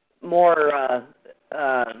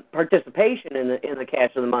participation in the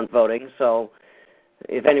Cash of the Month voting. So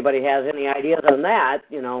if anybody has any ideas on that,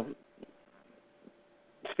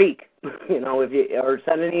 speak. If you or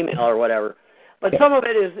send an email or whatever. But some of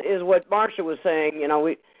it is what Marcia was saying.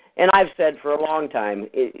 And I've said for a long time,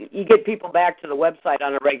 you get people back to the website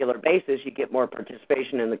on a regular basis, you get more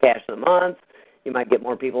participation in the Cash of the Month. You might get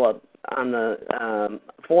more people up on the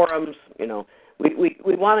forums.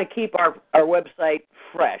 We want to keep our website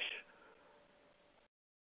fresh.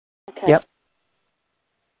 Okay. Yep.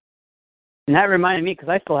 And that reminded me, because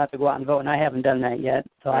I still have to go out and vote, and I haven't done that yet,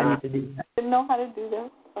 so I need to do that. Didn't know how to do that.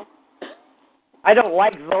 So. I don't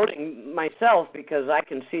like voting myself because I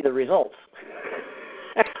can see the results.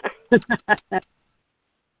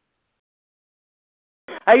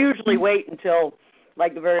 I usually wait until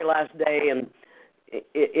like the very last day, and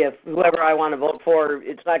if whoever I want to vote for,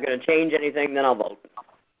 it's not going to change anything, then I'll vote.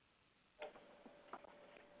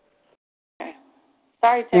 Okay.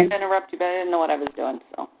 Sorry to interrupt you, but I didn't know what I was doing.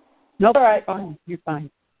 So. Nope, all right, fine. You're fine.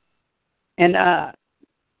 And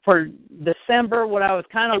for December, what I was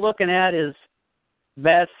kind of looking at is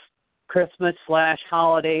best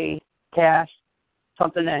Christmas/holiday cash,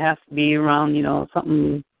 something that has to be around,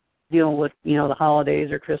 something dealing with, the holidays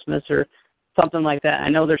or Christmas or something like that. I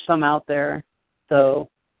know there's some out there, so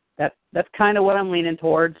that's kind of what I'm leaning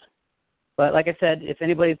towards. But like I said, if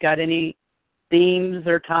anybody's got any themes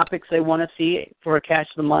or topics they want to see for a Cash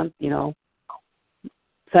of the Month,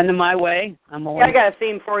 send them my way. I got a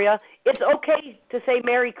theme for you. It's okay to say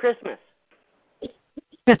Merry Christmas.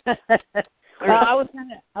 Well, I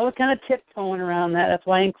was kind of tiptoeing around that. That's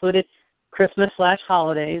why I included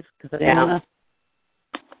Christmas/holidays, because I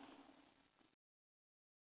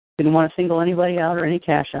didn't want to single anybody out or any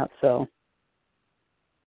cash out. So,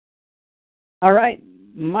 all right,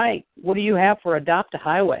 Mike, what do you have for Adopt a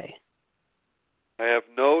Highway? I have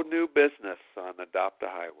no new business on Adopt a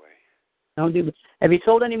Highway. Have you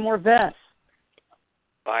sold any more vests?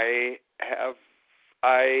 I have.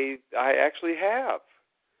 I actually have.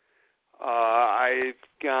 I've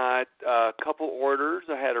got a couple orders.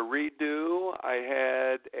 I had a redo. I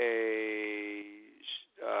had a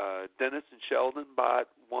Dennis and Sheldon bought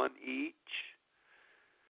one each.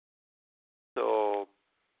 So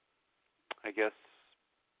I guess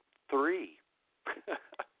 3.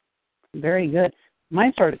 Very good.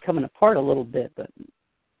 Mine started coming apart a little bit, but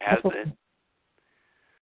has it?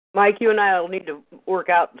 Mike, you and I will need to work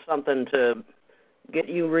out something to get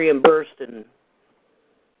you reimbursed and.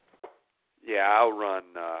 Yeah, I'll run.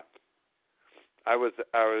 I was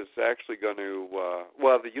actually going to.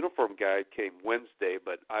 The uniform guy came Wednesday,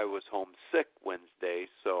 but I was homesick Wednesday,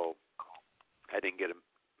 so I didn't get to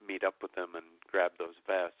meet up with him and grab those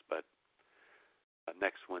vests. But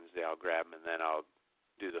next Wednesday I'll grab them, and then I'll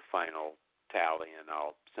do the final tally, and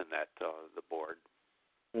I'll send that to the board.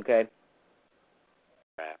 Okay.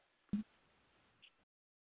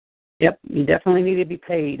 Yep, you definitely need to be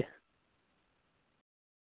paid.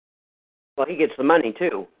 Well, he gets the money,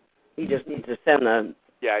 too. He just needs to send the...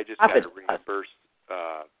 Yeah, I just got to reimburse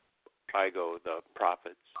IGO the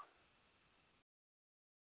profits.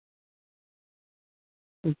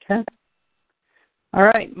 Okay. All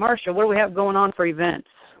right, Marcia, what do we have going on for events?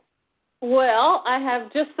 Well, I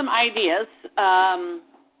have just some ideas.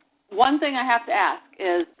 One thing I have to ask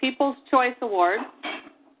is People's Choice Award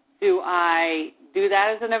do I do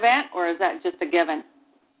that as an event, or is that just a given?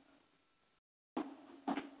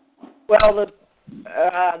 Well,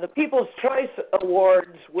 the People's Choice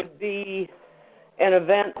Awards would be an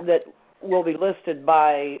event that will be listed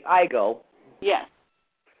by IGO. Yes.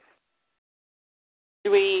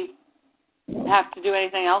 Do we have to do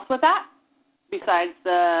anything else with that besides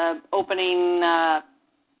the opening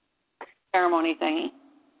ceremony thingy?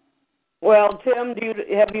 Well, Tim,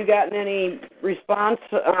 have you gotten any response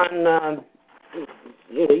on?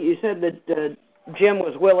 You said that Jim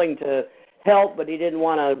was willing to help, but he didn't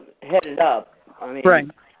want to head it up. I mean, right.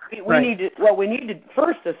 We need to. What we need to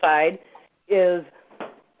first decide is: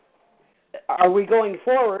 are we going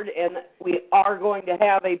forward, and we are going to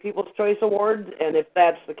have a People's Choice Awards? And if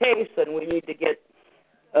that's the case, then we need to get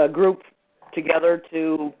a group together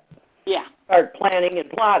to start planning and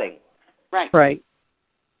plotting. Right. Right.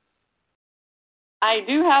 I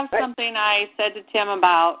do have something I said to Tim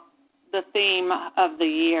about the theme of the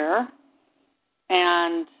year,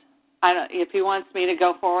 and if he wants me to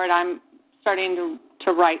go forward, I'm starting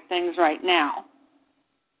to write things right now.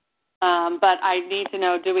 But I need to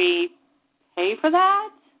know: do we pay for that?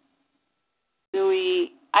 Do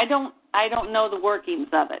we? I don't know the workings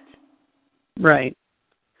of it. Right.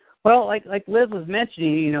 Well, like Liz was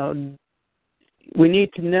mentioning, we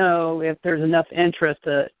need to know if there's enough interest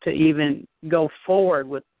to even go forward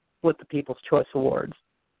with the People's Choice Awards.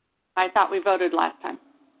 I thought we voted last time.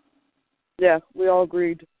 Yeah, we all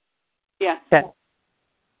agreed. Yes. Okay.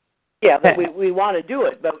 Yeah, but we want to do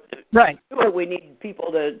it, but right. to do it, we need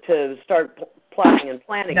people to start plotting and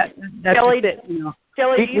planning. That's Shelley, it,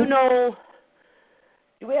 Shelley, do you know?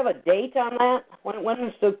 Do we have a date on that? When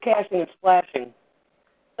is the Cashing and Splashing?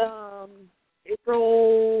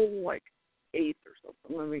 April 8th or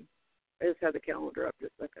something. I just had the calendar up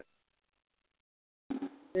just a second.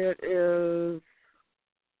 It is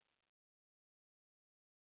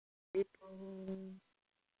April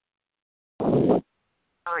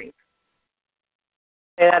 9th.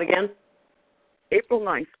 Say that again? April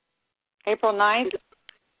 9th. April 9th?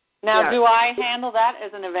 Now, do I handle that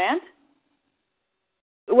as an event?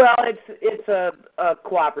 Well, it's a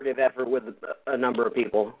cooperative effort with a number of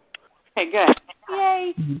people. Okay, good.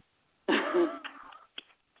 Yay!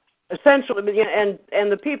 Essentially,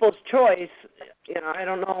 and the People's Choice, I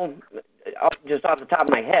don't know, just off the top of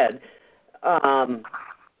my head,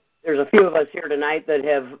 there's a few of us here tonight that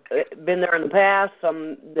have been there in the past,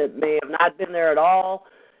 some that may have not been there at all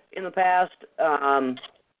in the past. The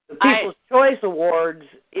People's Choice Awards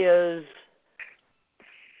is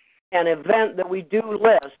an event that we do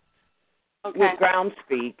list with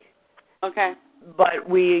Groundspeak. Okay. But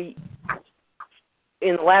in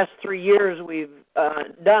the last 3 years we've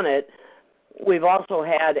done it, we've also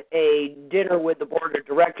had a dinner with the board of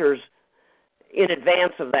directors in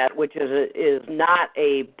advance of that, which is not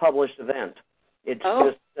a published event. It's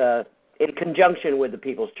just in conjunction with the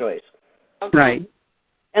People's Choice. Okay. Right.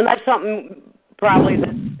 And that's something probably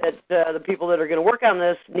that the people that are going to work on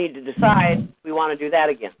this need to decide if we want to do that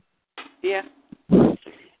again. Yeah.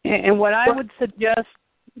 And what I would suggest,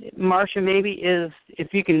 Marcia, maybe is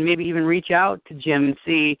if you can maybe even reach out to Jim and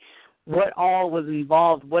see what all was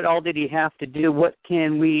involved, what all did he have to do, what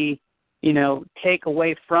can we, take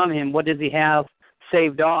away from him, what does he have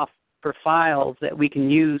saved off for files that we can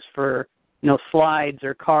use for, slides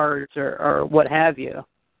or cards or what have you.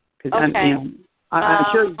 Because I'm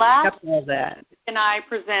sure you kept all that. And I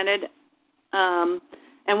presented,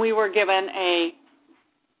 and we were given a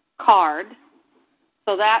card,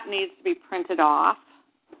 so that needs to be printed off.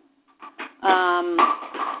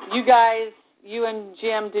 You guys, you and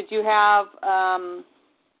Jim, did you have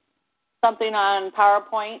something on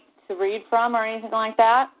PowerPoint to read from or anything like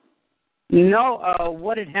that? No,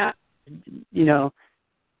 what had happened,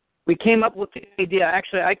 we came up with the idea.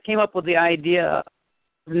 Actually, I came up with the idea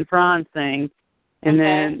of the Fran thing, and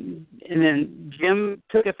then Jim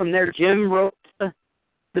took it from there. Jim wrote the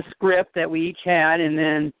script that we each had, and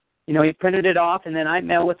then, he printed it off, and then I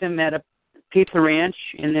met with him at a Pizza Ranch,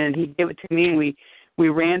 and then he gave it to me, and we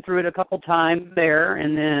ran through it a couple times there,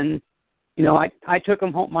 and then, I took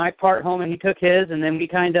him home, my part home, and he took his, and then we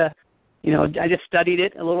kind of, I just studied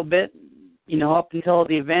it a little bit, up until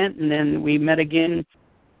the event, and then we met again,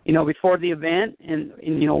 before the event, and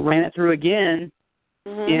ran it through again,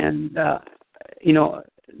 and,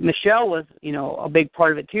 Michelle was, a big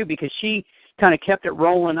part of it too, because she kind of kept it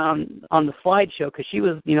rolling on the slideshow, because she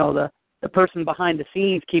was, the person behind the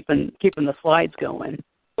scenes keeping the slides going.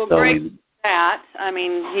 Well, so great for that. I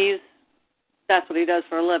mean, that's what he does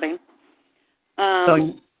for a living.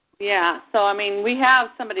 Yeah. So, we have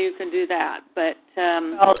somebody who can do that, but...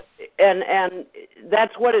 and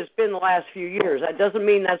that's what it's been the last few years. That doesn't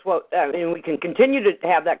mean that's what. I mean, we can continue to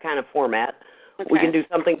have that kind of format. Okay. We can do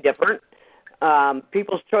something different.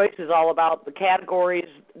 People's Choice is all about the categories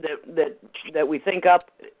that we think up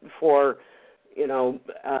for. You know,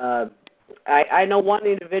 I know one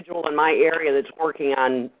individual in my area that's working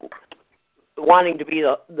on wanting to be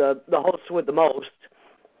the host with the most.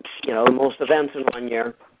 You know, the most events in 1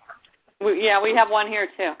 year. We have one here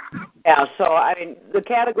too. Yeah, so I mean, the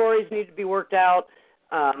categories need to be worked out.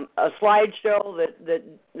 A slideshow that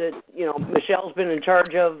you know Michelle's been in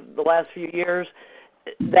charge of the last few years.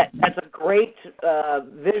 That's a great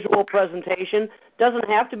visual presentation. Doesn't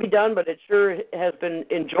have to be done, but it sure has been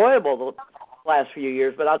enjoyable the last few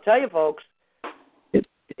years. But I'll tell you, folks, it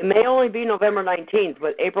may only be November 19th,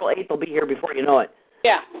 but April 8th will be here before you know it.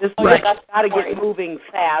 Yeah. This Right. has got to get moving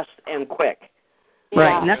fast and quick.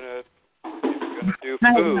 Right. Yeah. And If you're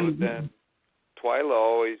going to do food, then Twyla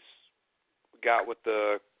always got with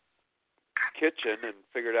the kitchen and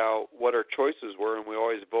figured out what our choices were, and we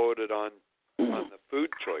always voted on the food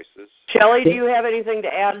choices. Shelley, do you have anything to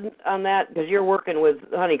add on that? Because you're working with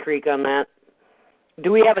Honey Creek on that.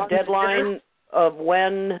 Do we have a deadline of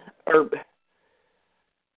when, or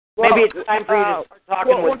maybe it's time for you to start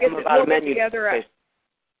talking with them about a menu?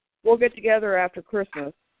 We'll get together after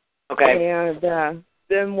Christmas. Okay. And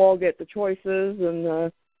then we'll get the choices and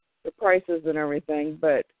the prices and everything.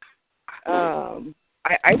 But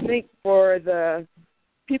I think for the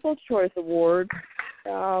People's Choice Award,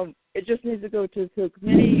 it just needs to go to the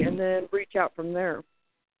committee and then reach out from there.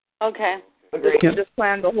 Okay. Agreed. Just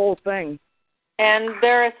plan the whole thing. And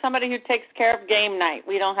there is somebody who takes care of game night.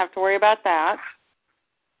 We don't have to worry about that.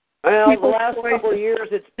 Well, People's the last Choice couple of years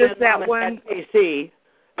it's just been that on one. KC.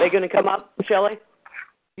 They going to come up, Shelley?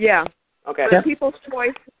 Yeah. Okay. But People's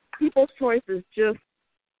Choice is just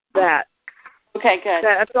that. Okay, good.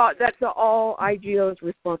 That's all IGO is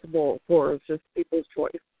responsible for. Is just People's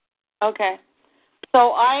Choice. Okay.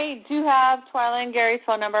 So I do have Twyla and Gary's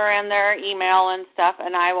phone number and their email and stuff,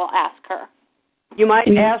 and I will ask her. You might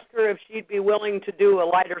ask her if she'd be willing to do a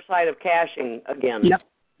lighter side of caching again.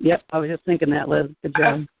 Yep. I was just thinking that, Liz. Good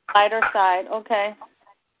job. Lighter side, okay.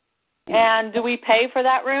 And do we pay for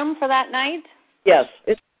that room for that night? Yes.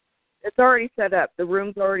 It's already set up. The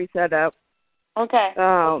room's already set up. Okay.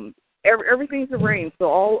 Everything's arranged.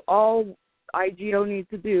 So all IGO needs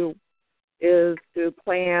to do is to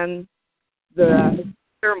plan the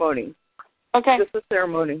ceremony. Okay. Just the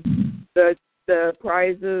ceremony. The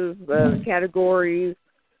prizes, the categories,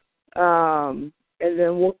 and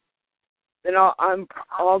then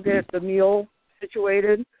I'll get the meal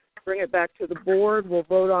situated, bring it back to the board. We'll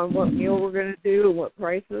vote on what meal we're going to do and what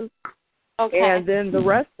prices. Okay. And then the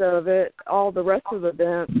rest of it, all the rest of the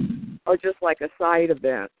events are just like a side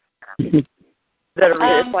event. That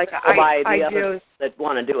are it's like by the IGOs others that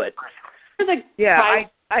want to do it.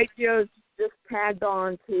 IGOs just tagged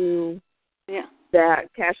on to that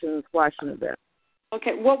cash and splashing event.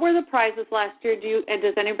 Okay. What were the prizes last year?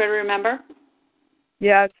 Does anybody remember?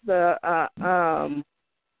 Yeah, it's the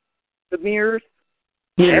mirrors.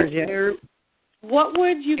 Mirrors. What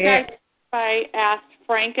would you guys if I asked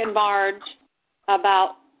Frank and Marge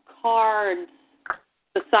about cards,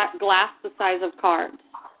 glass the size of cards?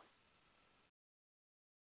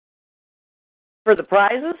 For the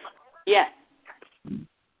prizes? Yes.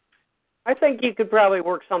 I think you could probably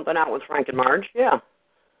work something out with Frank and Marge. Yeah.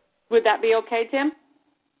 Would that be okay, Tim?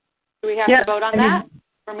 Do we have to vote on that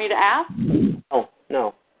for me to ask? Oh,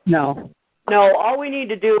 no. No. No, all we need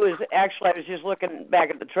to do is, actually, I was just looking back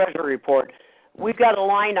at the Treasury report. We've got a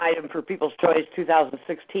line item for People's Choice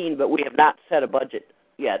 2016, but we have not set a budget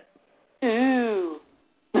yet. Ooh.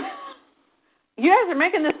 You guys are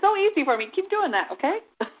making this so easy for me. Keep doing that, okay?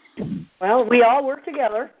 Well, we all work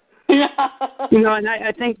together. Yeah. And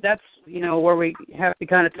I think that's, where we have to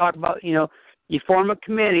kind of talk about, you form a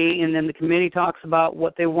committee, and then the committee talks about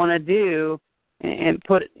what they want to do and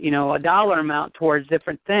put, a dollar amount towards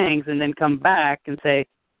different things, and then come back and say,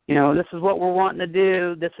 this is what we're wanting to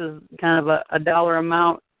do. This is kind of a dollar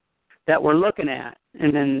amount that we're looking at.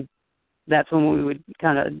 And then that's when we would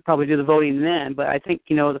kind of probably do the voting then. But I think,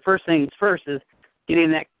 the first things first is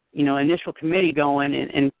getting that, initial committee going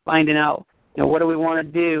and finding out, what do we want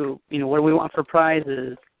to do? What do we want for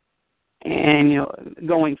prizes? And,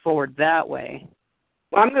 going forward that way.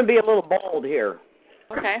 Well, I'm going to be a little bold here.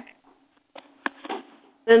 Okay.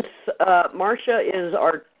 Since Marcia is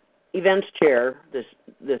our events chair this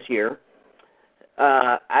year,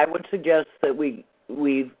 I would suggest that we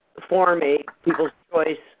form a People's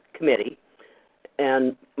Choice committee,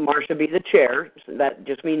 and Marcia be the chair. So that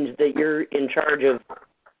just means that you're in charge of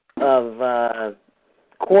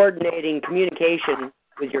coordinating communication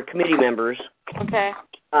with your committee members. Okay.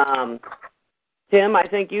 Tim, I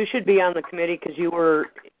think you should be on the committee because you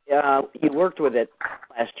worked with it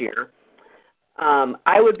last year.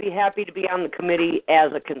 I would be happy to be on the committee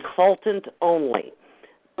as a consultant only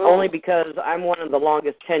because I'm one of the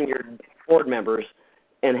longest tenured board members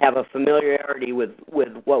and have a familiarity with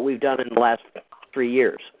what we've done in the last 3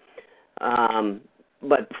 years.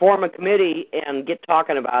 But form a committee and get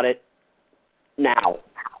talking about it now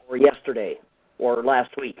or yesterday or last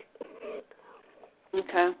week.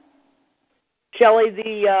 Okay. Shelley,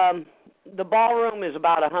 the ballroom is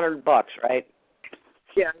about $100, right?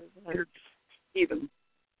 Yeah, 100 even.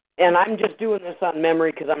 And I'm just doing this on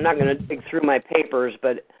memory because I'm not going to dig through my papers,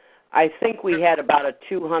 but I think we had about a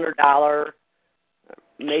 $200,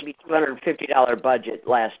 maybe $250 budget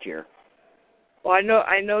last year. Well, I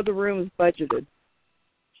know the room's budgeted.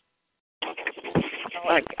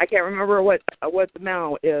 I can't remember what the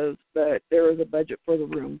amount is, but there is a budget for the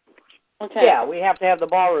room. Okay. Yeah, we have to have the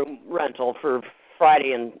ballroom rental for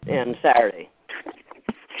Friday and Saturday.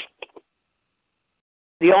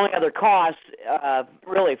 The only other cost,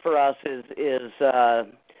 really, for us is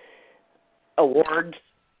awards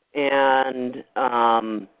and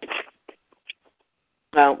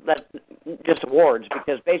that's just awards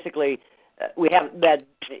because basically we have that.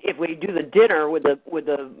 If we do the dinner with the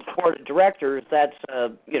board of directors, that's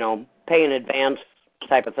pay in advance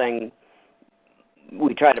type of thing.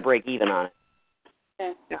 We try to break even on it.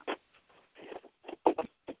 Okay. Yeah.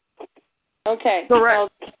 Okay. So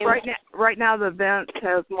right now the event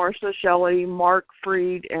has Marcia Shelley, Mark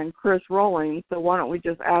Freed, and Chris Rowling. So why don't we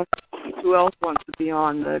just ask who else wants to be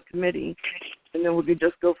on the committee, and then we could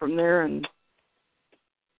just go from there and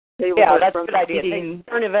table it that's from a good idea. meeting. Take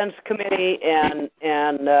current events committee, and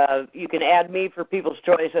you can add me for People's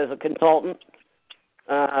Choice as a consultant.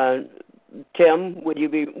 Tim, would you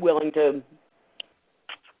be willing to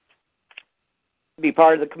be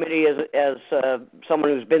part of the committee as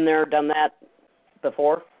someone who's been there, done that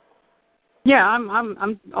before? Yeah,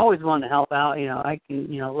 I'm always willing to help out. I can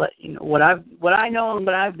let what I know and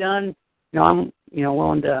what I've done. I'm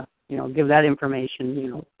willing to give that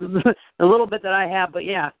information. The little bit that I have, but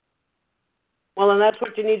yeah. Well, and that's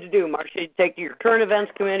what you need to do, Marcia. Take your current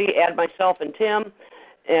events committee, add myself and Tim,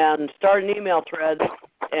 and start an email thread.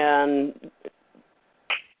 And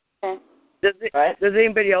Does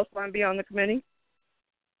anybody else want to be on the committee?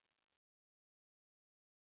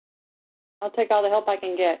 I'll take all the help I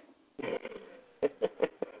can get.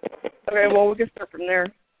 Okay, well, we can start from there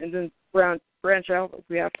and then branch out if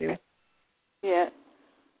we have to. Yeah.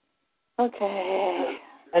 Okay.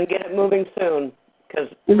 And get it moving soon, because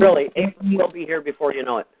really, April will be here before you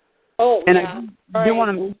know it. Oh, and yeah. I do want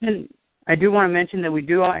to mention that we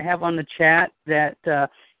do have on the chat that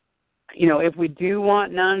if we do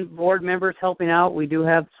want non-board members helping out, we do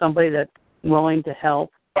have somebody that's willing to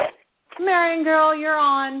help. Marion girl, you're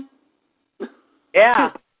on. Yeah.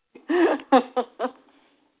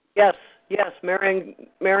 Yes,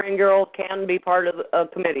 Marion girl can be part of a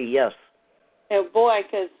committee, yes. Oh, boy,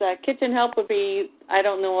 because kitchen help would be, I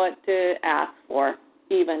don't know what to ask for,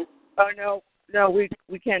 even. Oh, no,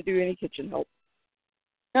 we can't do any kitchen help.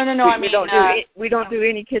 No, we don't do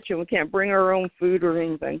any kitchen. We can't bring our own food or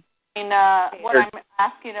anything. What I'm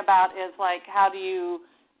asking about is, how do you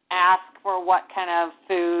ask for what kind of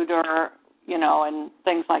food or, and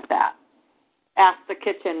things like that? Ask the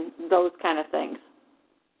kitchen, those kind of things.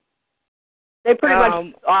 They pretty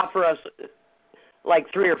much offer us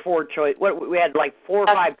 3 or 4 choice. We had 4 or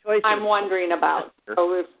 5 choices. I'm wondering about.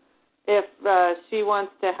 So if she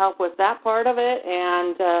wants to help with that part of it,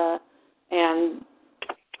 and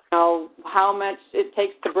how much it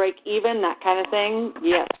takes to break even, that kind of thing,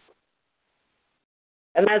 yes.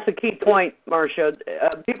 And that's a key point, Marcia.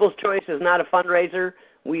 People's Choice is not a fundraiser.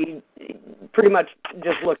 We pretty much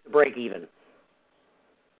just look to break even.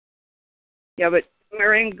 Yeah, but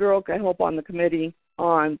Marion girl can help on the committee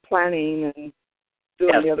on planning and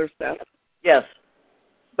doing the other stuff. Yes.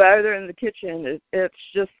 But other than the kitchen, it's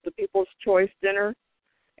just the People's Choice dinner,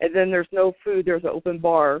 and then there's no food. There's an open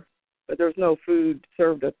bar, but there's no food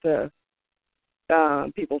served at the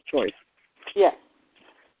People's Choice. Yes.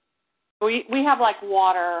 We have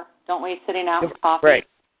water, don't we, sitting out for coffee? Right.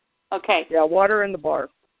 Okay. Yeah, water in the bar.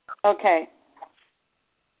 Okay.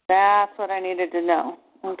 That's what I needed to know.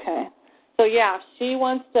 Okay. So, yeah,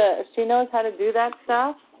 if she knows how to do that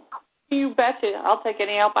stuff, you betcha. I'll take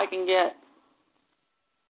any help I can get.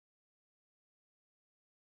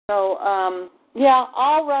 So,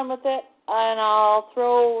 I'll run with it, and I'll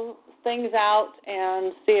throw things out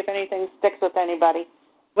and see if anything sticks with anybody.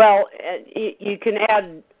 Well, you can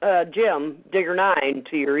add Jim, Digger9,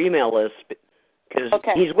 to your email list because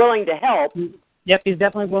he's willing to help. Yep, he's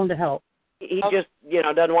definitely willing to help. He just,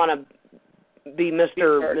 doesn't want to be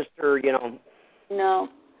Mr. No.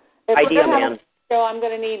 If idea man. So I'm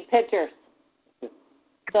going to need pictures.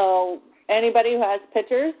 So anybody who has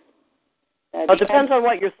pictures? It depends on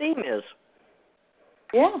what your theme is.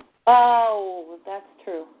 Yeah. Oh, that's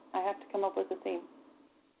true. I have to come up with a theme.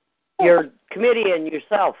 Your committee and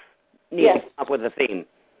yourself need to come up with a theme.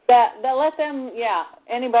 That let them,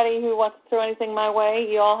 anybody who wants to throw anything my way,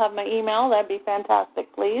 you all have my email. That'd be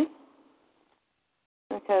fantastic, please.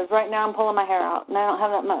 Because right now I'm pulling my hair out, and I don't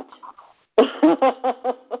have that much.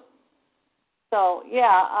 So,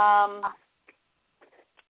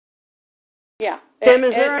 Tim,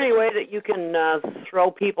 is there any way that you can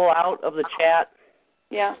throw people out of the chat?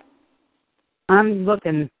 Yeah. I'm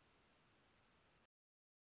looking.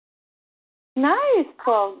 Nice,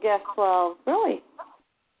 12, guest 12, really.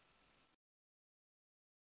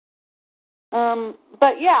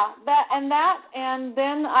 And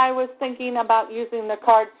then I was thinking about using the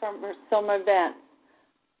cards from some events.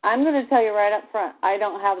 I'm going to tell you right up front, I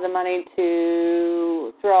don't have the money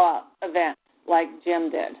to throw out events like Jim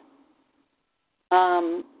did.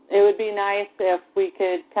 It would be nice if we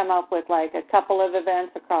could come up with like a couple of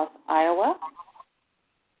events across Iowa,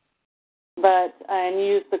 and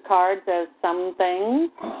use the cards as some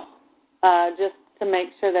things, just to make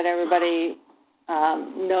sure that everybody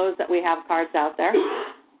knows that we have cards out there.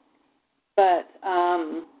 But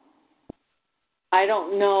I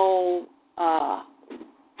don't know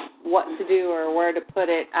what to do or where to put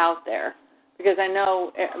it out there, because I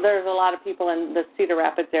know there's a lot of people in the Cedar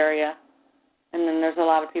Rapids area, and then there's a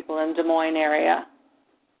lot of people in Des Moines area,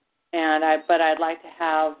 but I'd like to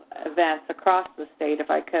have events across the state if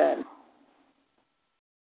I could,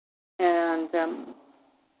 and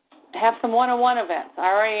have some one-on-one events.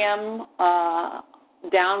 I already am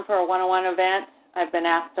down for a one-on-one event. I've been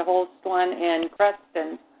asked to host one in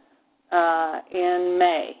Creston in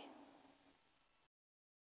May.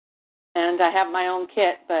 And I have my own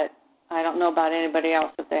kit, but I don't know about anybody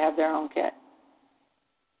else if they have their own kit.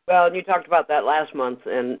 Well, and you talked about that last month,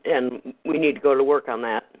 and we need to go to work on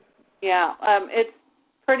that. Yeah, it's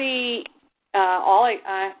pretty,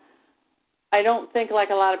 I don't think like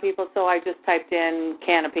a lot of people, so I just typed in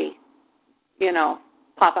canopy,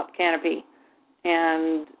 pop-up canopy.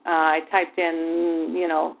 And I typed in,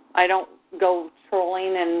 I don't go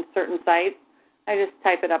trolling in certain sites. I just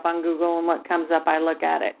type it up on Google, and what comes up, I look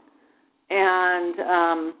at it.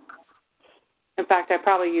 And, in fact, I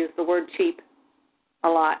probably use the word cheap a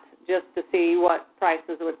lot just to see what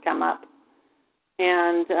prices would come up.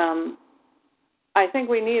 And I think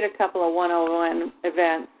we need a couple of one-on-one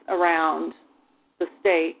events around the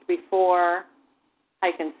state before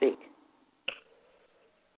Hike and Seek.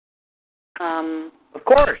 Of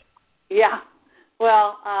course. Yeah.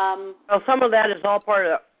 Well, some of that is all part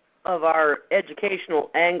of our educational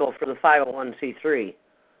angle for the 501c3.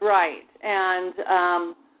 Right. And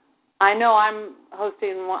I know I'm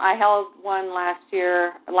hosting one. I held one last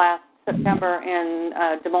September in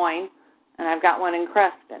Des Moines, and I've got one in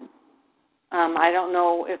Creston. I don't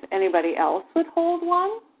know if anybody else would hold one.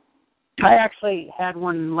 I actually had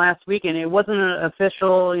one last weekend. It wasn't an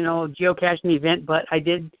official, geocaching event, but I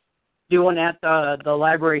did do one at the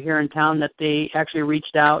library here in town that they actually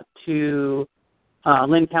reached out to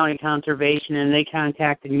Lynn County Conservation, and they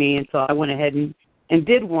contacted me, and so I went ahead and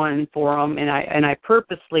did one for them, and I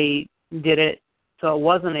purposely did it so it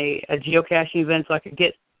wasn't a geocaching event, so I could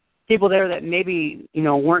get people there that maybe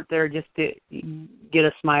weren't there just to get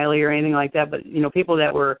a smiley or anything like that, but people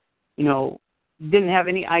that were didn't have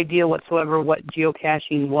any idea whatsoever what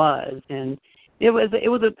geocaching was, and it was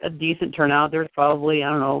a decent turnout. There's probably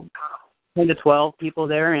 10 to 12 people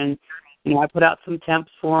there, and I put out some temps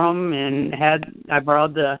for them, and I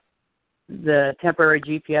borrowed the temporary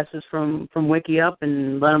GPSs from WikiUp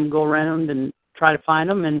and let them go around and try to find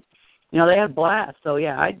them, and they had a blast. So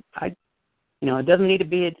yeah, I it doesn't need to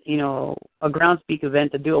be a groundspeak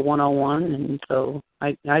event to do a one-on-one, and so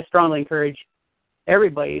I strongly encourage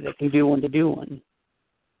everybody that can do one to do one.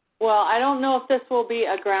 Well, I don't know if this will be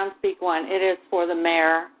a groundspeak one. It is for the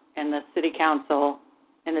mayor and the city council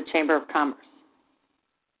and the Chamber of Commerce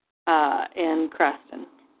in Creston.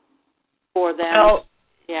 For them,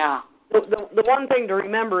 yeah. The one thing to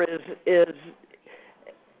remember is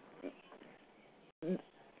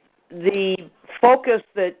the focus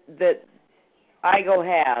that IGO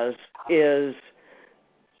has is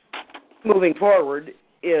moving forward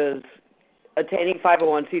is attaining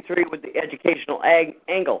 501c3 with the educational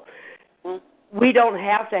angle. Mm-hmm. We don't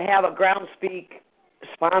have to have a groundspeak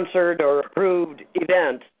sponsored or approved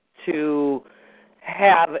event to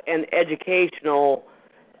have an educational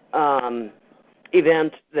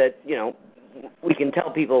event that, we can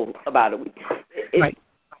tell people about it. Right.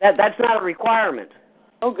 That's not a requirement.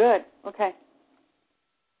 Oh, good. Okay.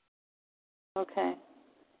 Okay.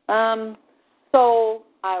 So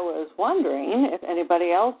I was wondering if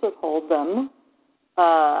anybody else would hold them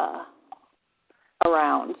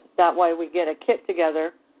around. That way we get a kit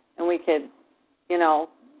together and we could,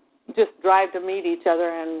 just drive to meet each other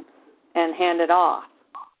and hand it off.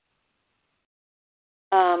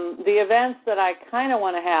 The events that I kind of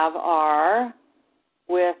want to have are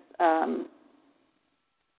with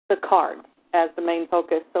the cards as the main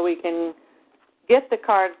focus, so we can get the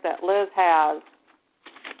cards that Liz has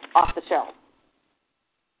off the shelf.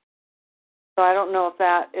 So I don't know if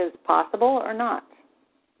that is possible or not,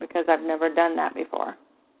 because I've never done that before.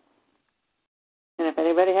 And if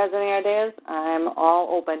anybody has any ideas, I'm all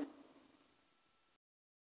open.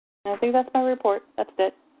 And I think that's my report. That's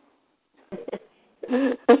it.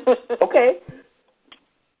 Okay.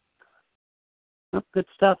 Oh, good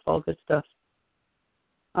stuff. All good stuff.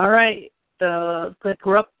 All right.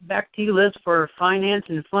 We're up back to you, Liz, for finance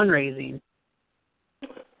and fundraising.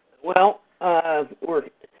 Well, we're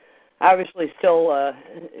obviously still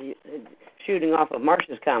shooting off of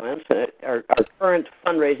Marcia's comments. Our current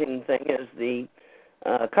fundraising thing is the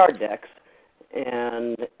card decks.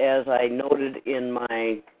 And as I noted in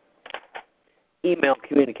my email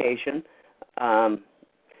communication,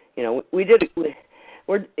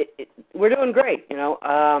 we're doing great.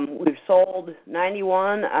 We've sold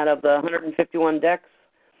 91 out of the 151 decks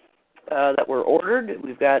that were ordered.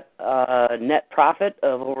 We've got a net profit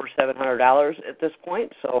of over $700 at this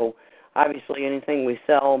point. So obviously, anything we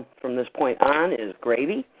sell from this point on is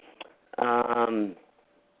gravy.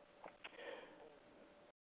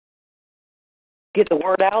 Get the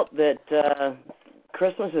word out that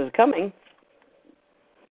Christmas is coming.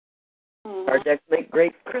 Our decks make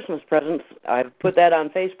great Christmas presents. I've put that on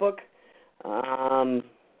Facebook. And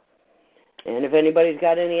if anybody's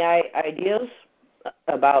got any ideas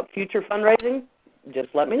about future fundraising, just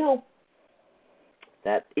let me know.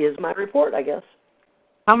 That is my report, I guess.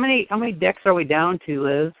 How many decks are we down to,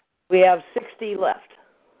 Liz? We have 60 left.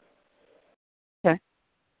 Okay.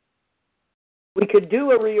 We could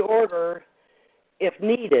do a reorder if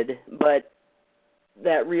needed, but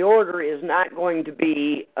that reorder is not going to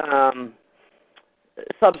be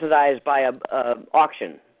subsidized by a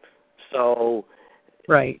auction. So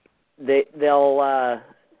right, they'll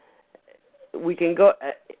we can go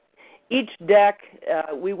each deck.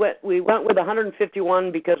 We went with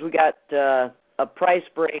 151 because we got a price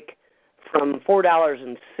break from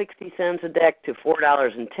 $4.60 a deck to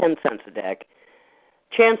 $4.10 a deck.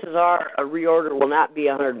 Chances are a reorder will not be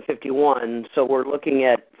 151, so we're looking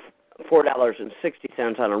at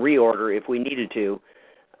 $4.60 on a reorder if we needed to.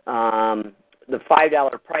 The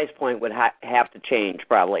 $5 price point would have to change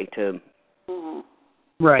probably to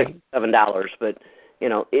right $7, but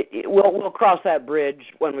we'll cross that bridge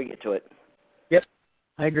when we get to it. Yep,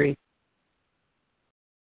 I agree.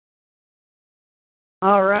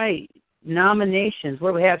 All right, nominations. What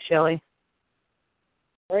do we have, Shelley?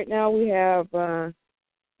 Right now we have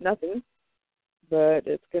nothing, but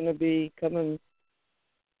it's going to be coming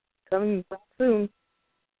soon.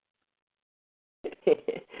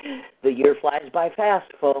 The year flies by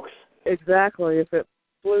fast, folks. Exactly. If it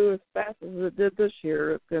flew as fast as it did this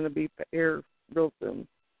year, it's going to be here real soon.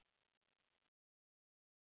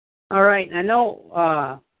 All right. I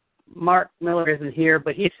know Mark Miller isn't here,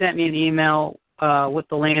 but he sent me an email with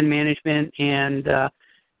the land management, and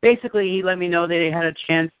basically he let me know that he had a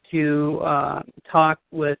chance to talk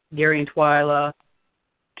with Gary and Twyla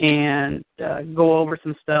and go over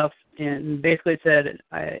some stuff, and basically said,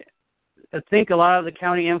 I think a lot of the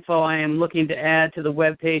county info I am looking to add to the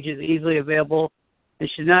web page is easily available and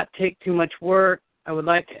should not take too much work. I would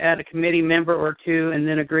like to add a committee member or two and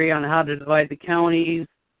then agree on how to divide the counties.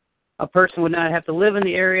 A person would not have to live in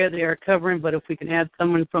the area they are covering, but if we can add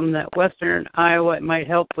someone from that western Iowa, it might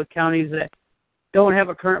help with counties that don't have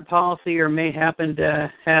a current policy or may happen to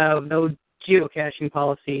have no geocaching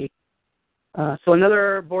policy. So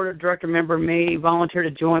another board of director member may volunteer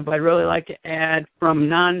to join, but I'd really like to add from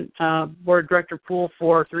non-board of director pool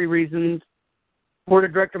for 3 reasons. Board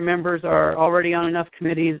of director members are already on enough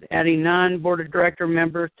committees. Adding non-board of director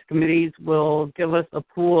members to committees will give us a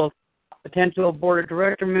pool of potential board of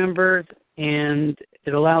director members, and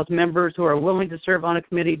it allows members who are willing to serve on a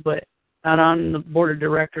committee but not on the board of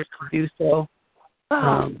directors to do so.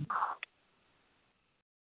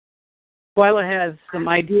 Twyla has some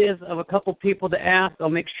ideas of a couple people to ask. I'll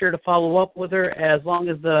make sure to follow up with her. As long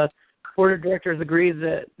as the board of directors agrees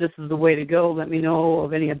that this is the way to go, let me know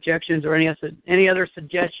of any objections or any other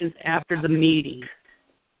suggestions after the meeting.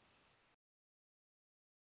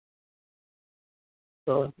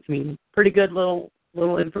 So, I mean, pretty good little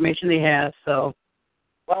information they have. So,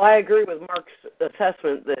 well, I agree with Mark's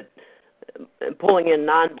assessment that pulling in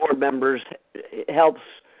non-board members helps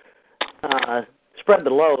spread the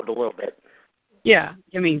load a little bit. Yeah,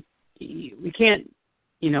 I mean, we can't,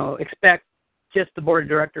 expect just the board of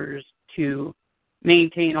directors to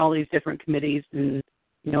maintain all these different committees, and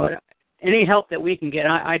any help that we can get,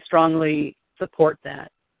 I strongly support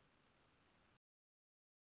that.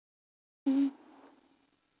 Mm-hmm.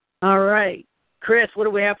 All right, Chris, what do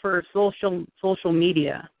we have for social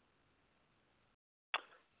media?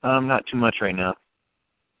 Not too much right now.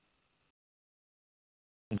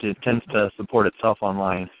 It tends to support itself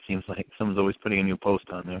online. It seems like someone's always putting a new post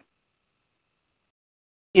on there.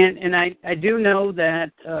 And I do know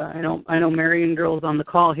that I know Marion Girl's on the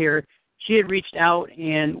call here. She had reached out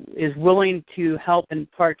and is willing to help and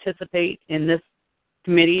participate in this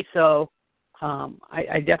committee. So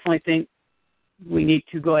I definitely think we need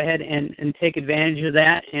to go ahead and take advantage of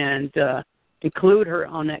that and include her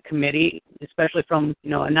on that committee, especially from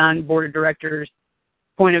a non-board of directors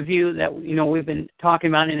point of view that we've been talking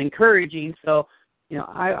about and encouraging. So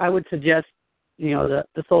I would suggest the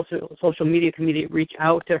social media committee reach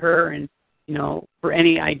out to her and for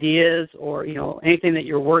any ideas or anything that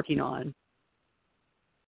you're working on.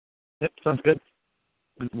 Yep, sounds good.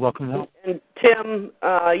 Welcome help. And Tim,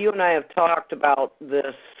 you and I have talked about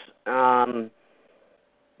this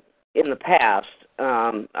in the past.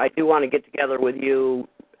 I do want to get together with you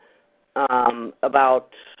about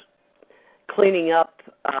cleaning up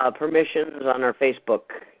permissions on our Facebook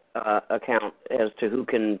account as to who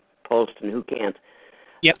can post and who can't.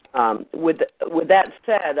 Yep. With that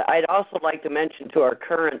said, I'd also like to mention to our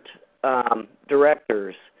current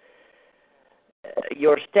directors,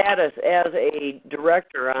 your status as a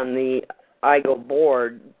director on the IGO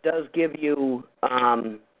board does give you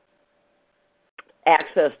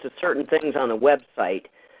access to certain things on the website.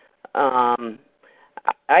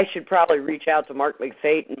 I should probably reach out to Mark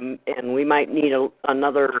McFate, and we might need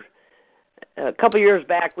another. A couple years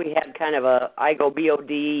back, we had kind of a IGO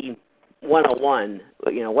BOD 101.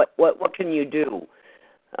 What can you do?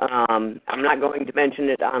 I'm not going to mention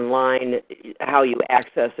it online how you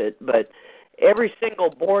access it, but every single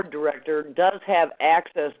board director does have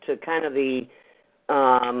access to kind of the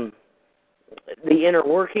inner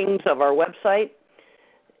workings of our website,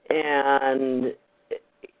 and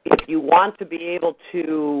if you want to be able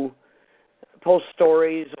to post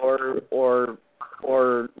stories or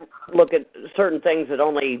look at certain things that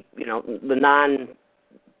only the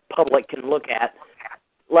non-public can look at,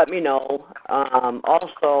 let me know.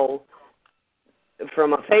 Also,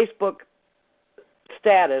 from a Facebook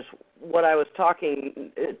status, what I was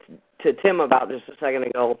talking to Tim about just a second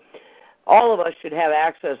ago, all of us should have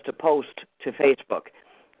access to post to Facebook,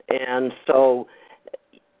 and so.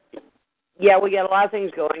 Yeah, we got a lot of things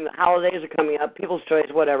going. The holidays are coming up, People's Choice,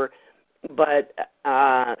 whatever. But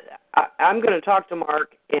I'm going to talk to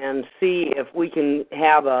Mark and see if we can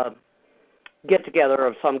have a get-together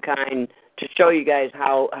of some kind to show you guys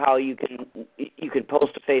how you can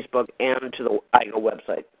post to Facebook and to the IGO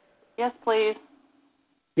website. Yes, please.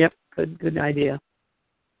 Yep, good idea.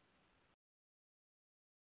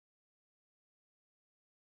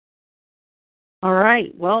 All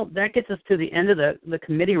right. Well, that gets us to the end of the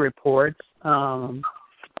committee reports.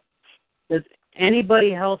 Does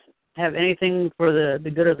anybody else have anything for the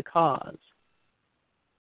good of the cause?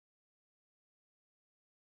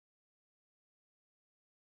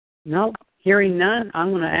 No. Hearing none, I'm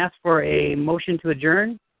going to ask for a motion to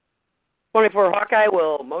adjourn. 24 Hawkeye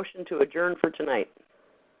will motion to adjourn for tonight.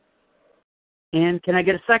 And can I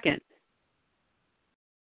get a second?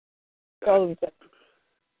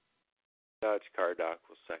 Dodge Cardock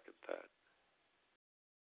will second that.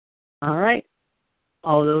 All right.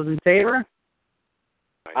 All those in favor?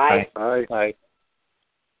 Aye. Aye. Aye.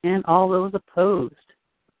 And all those opposed?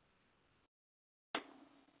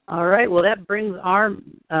 All right. Well, that brings our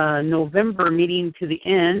November meeting to the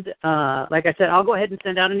end. Like I said, I'll go ahead and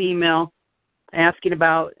send out an email asking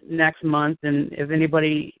about next month, and if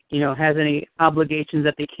anybody has any obligations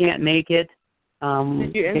that they can't make it.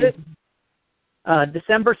 Did you end it?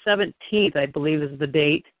 December 17th, I believe, is the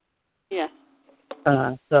date. Yes.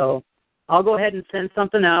 So I'll go ahead and send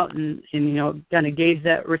something out and kind of gauge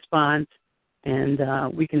that response, and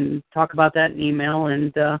we can talk about that in email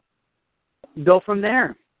and go from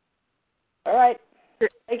there. All right.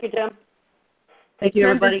 Thank you, Tim. Thank you,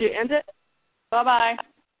 Kim, everybody. Did you end it? Bye-bye.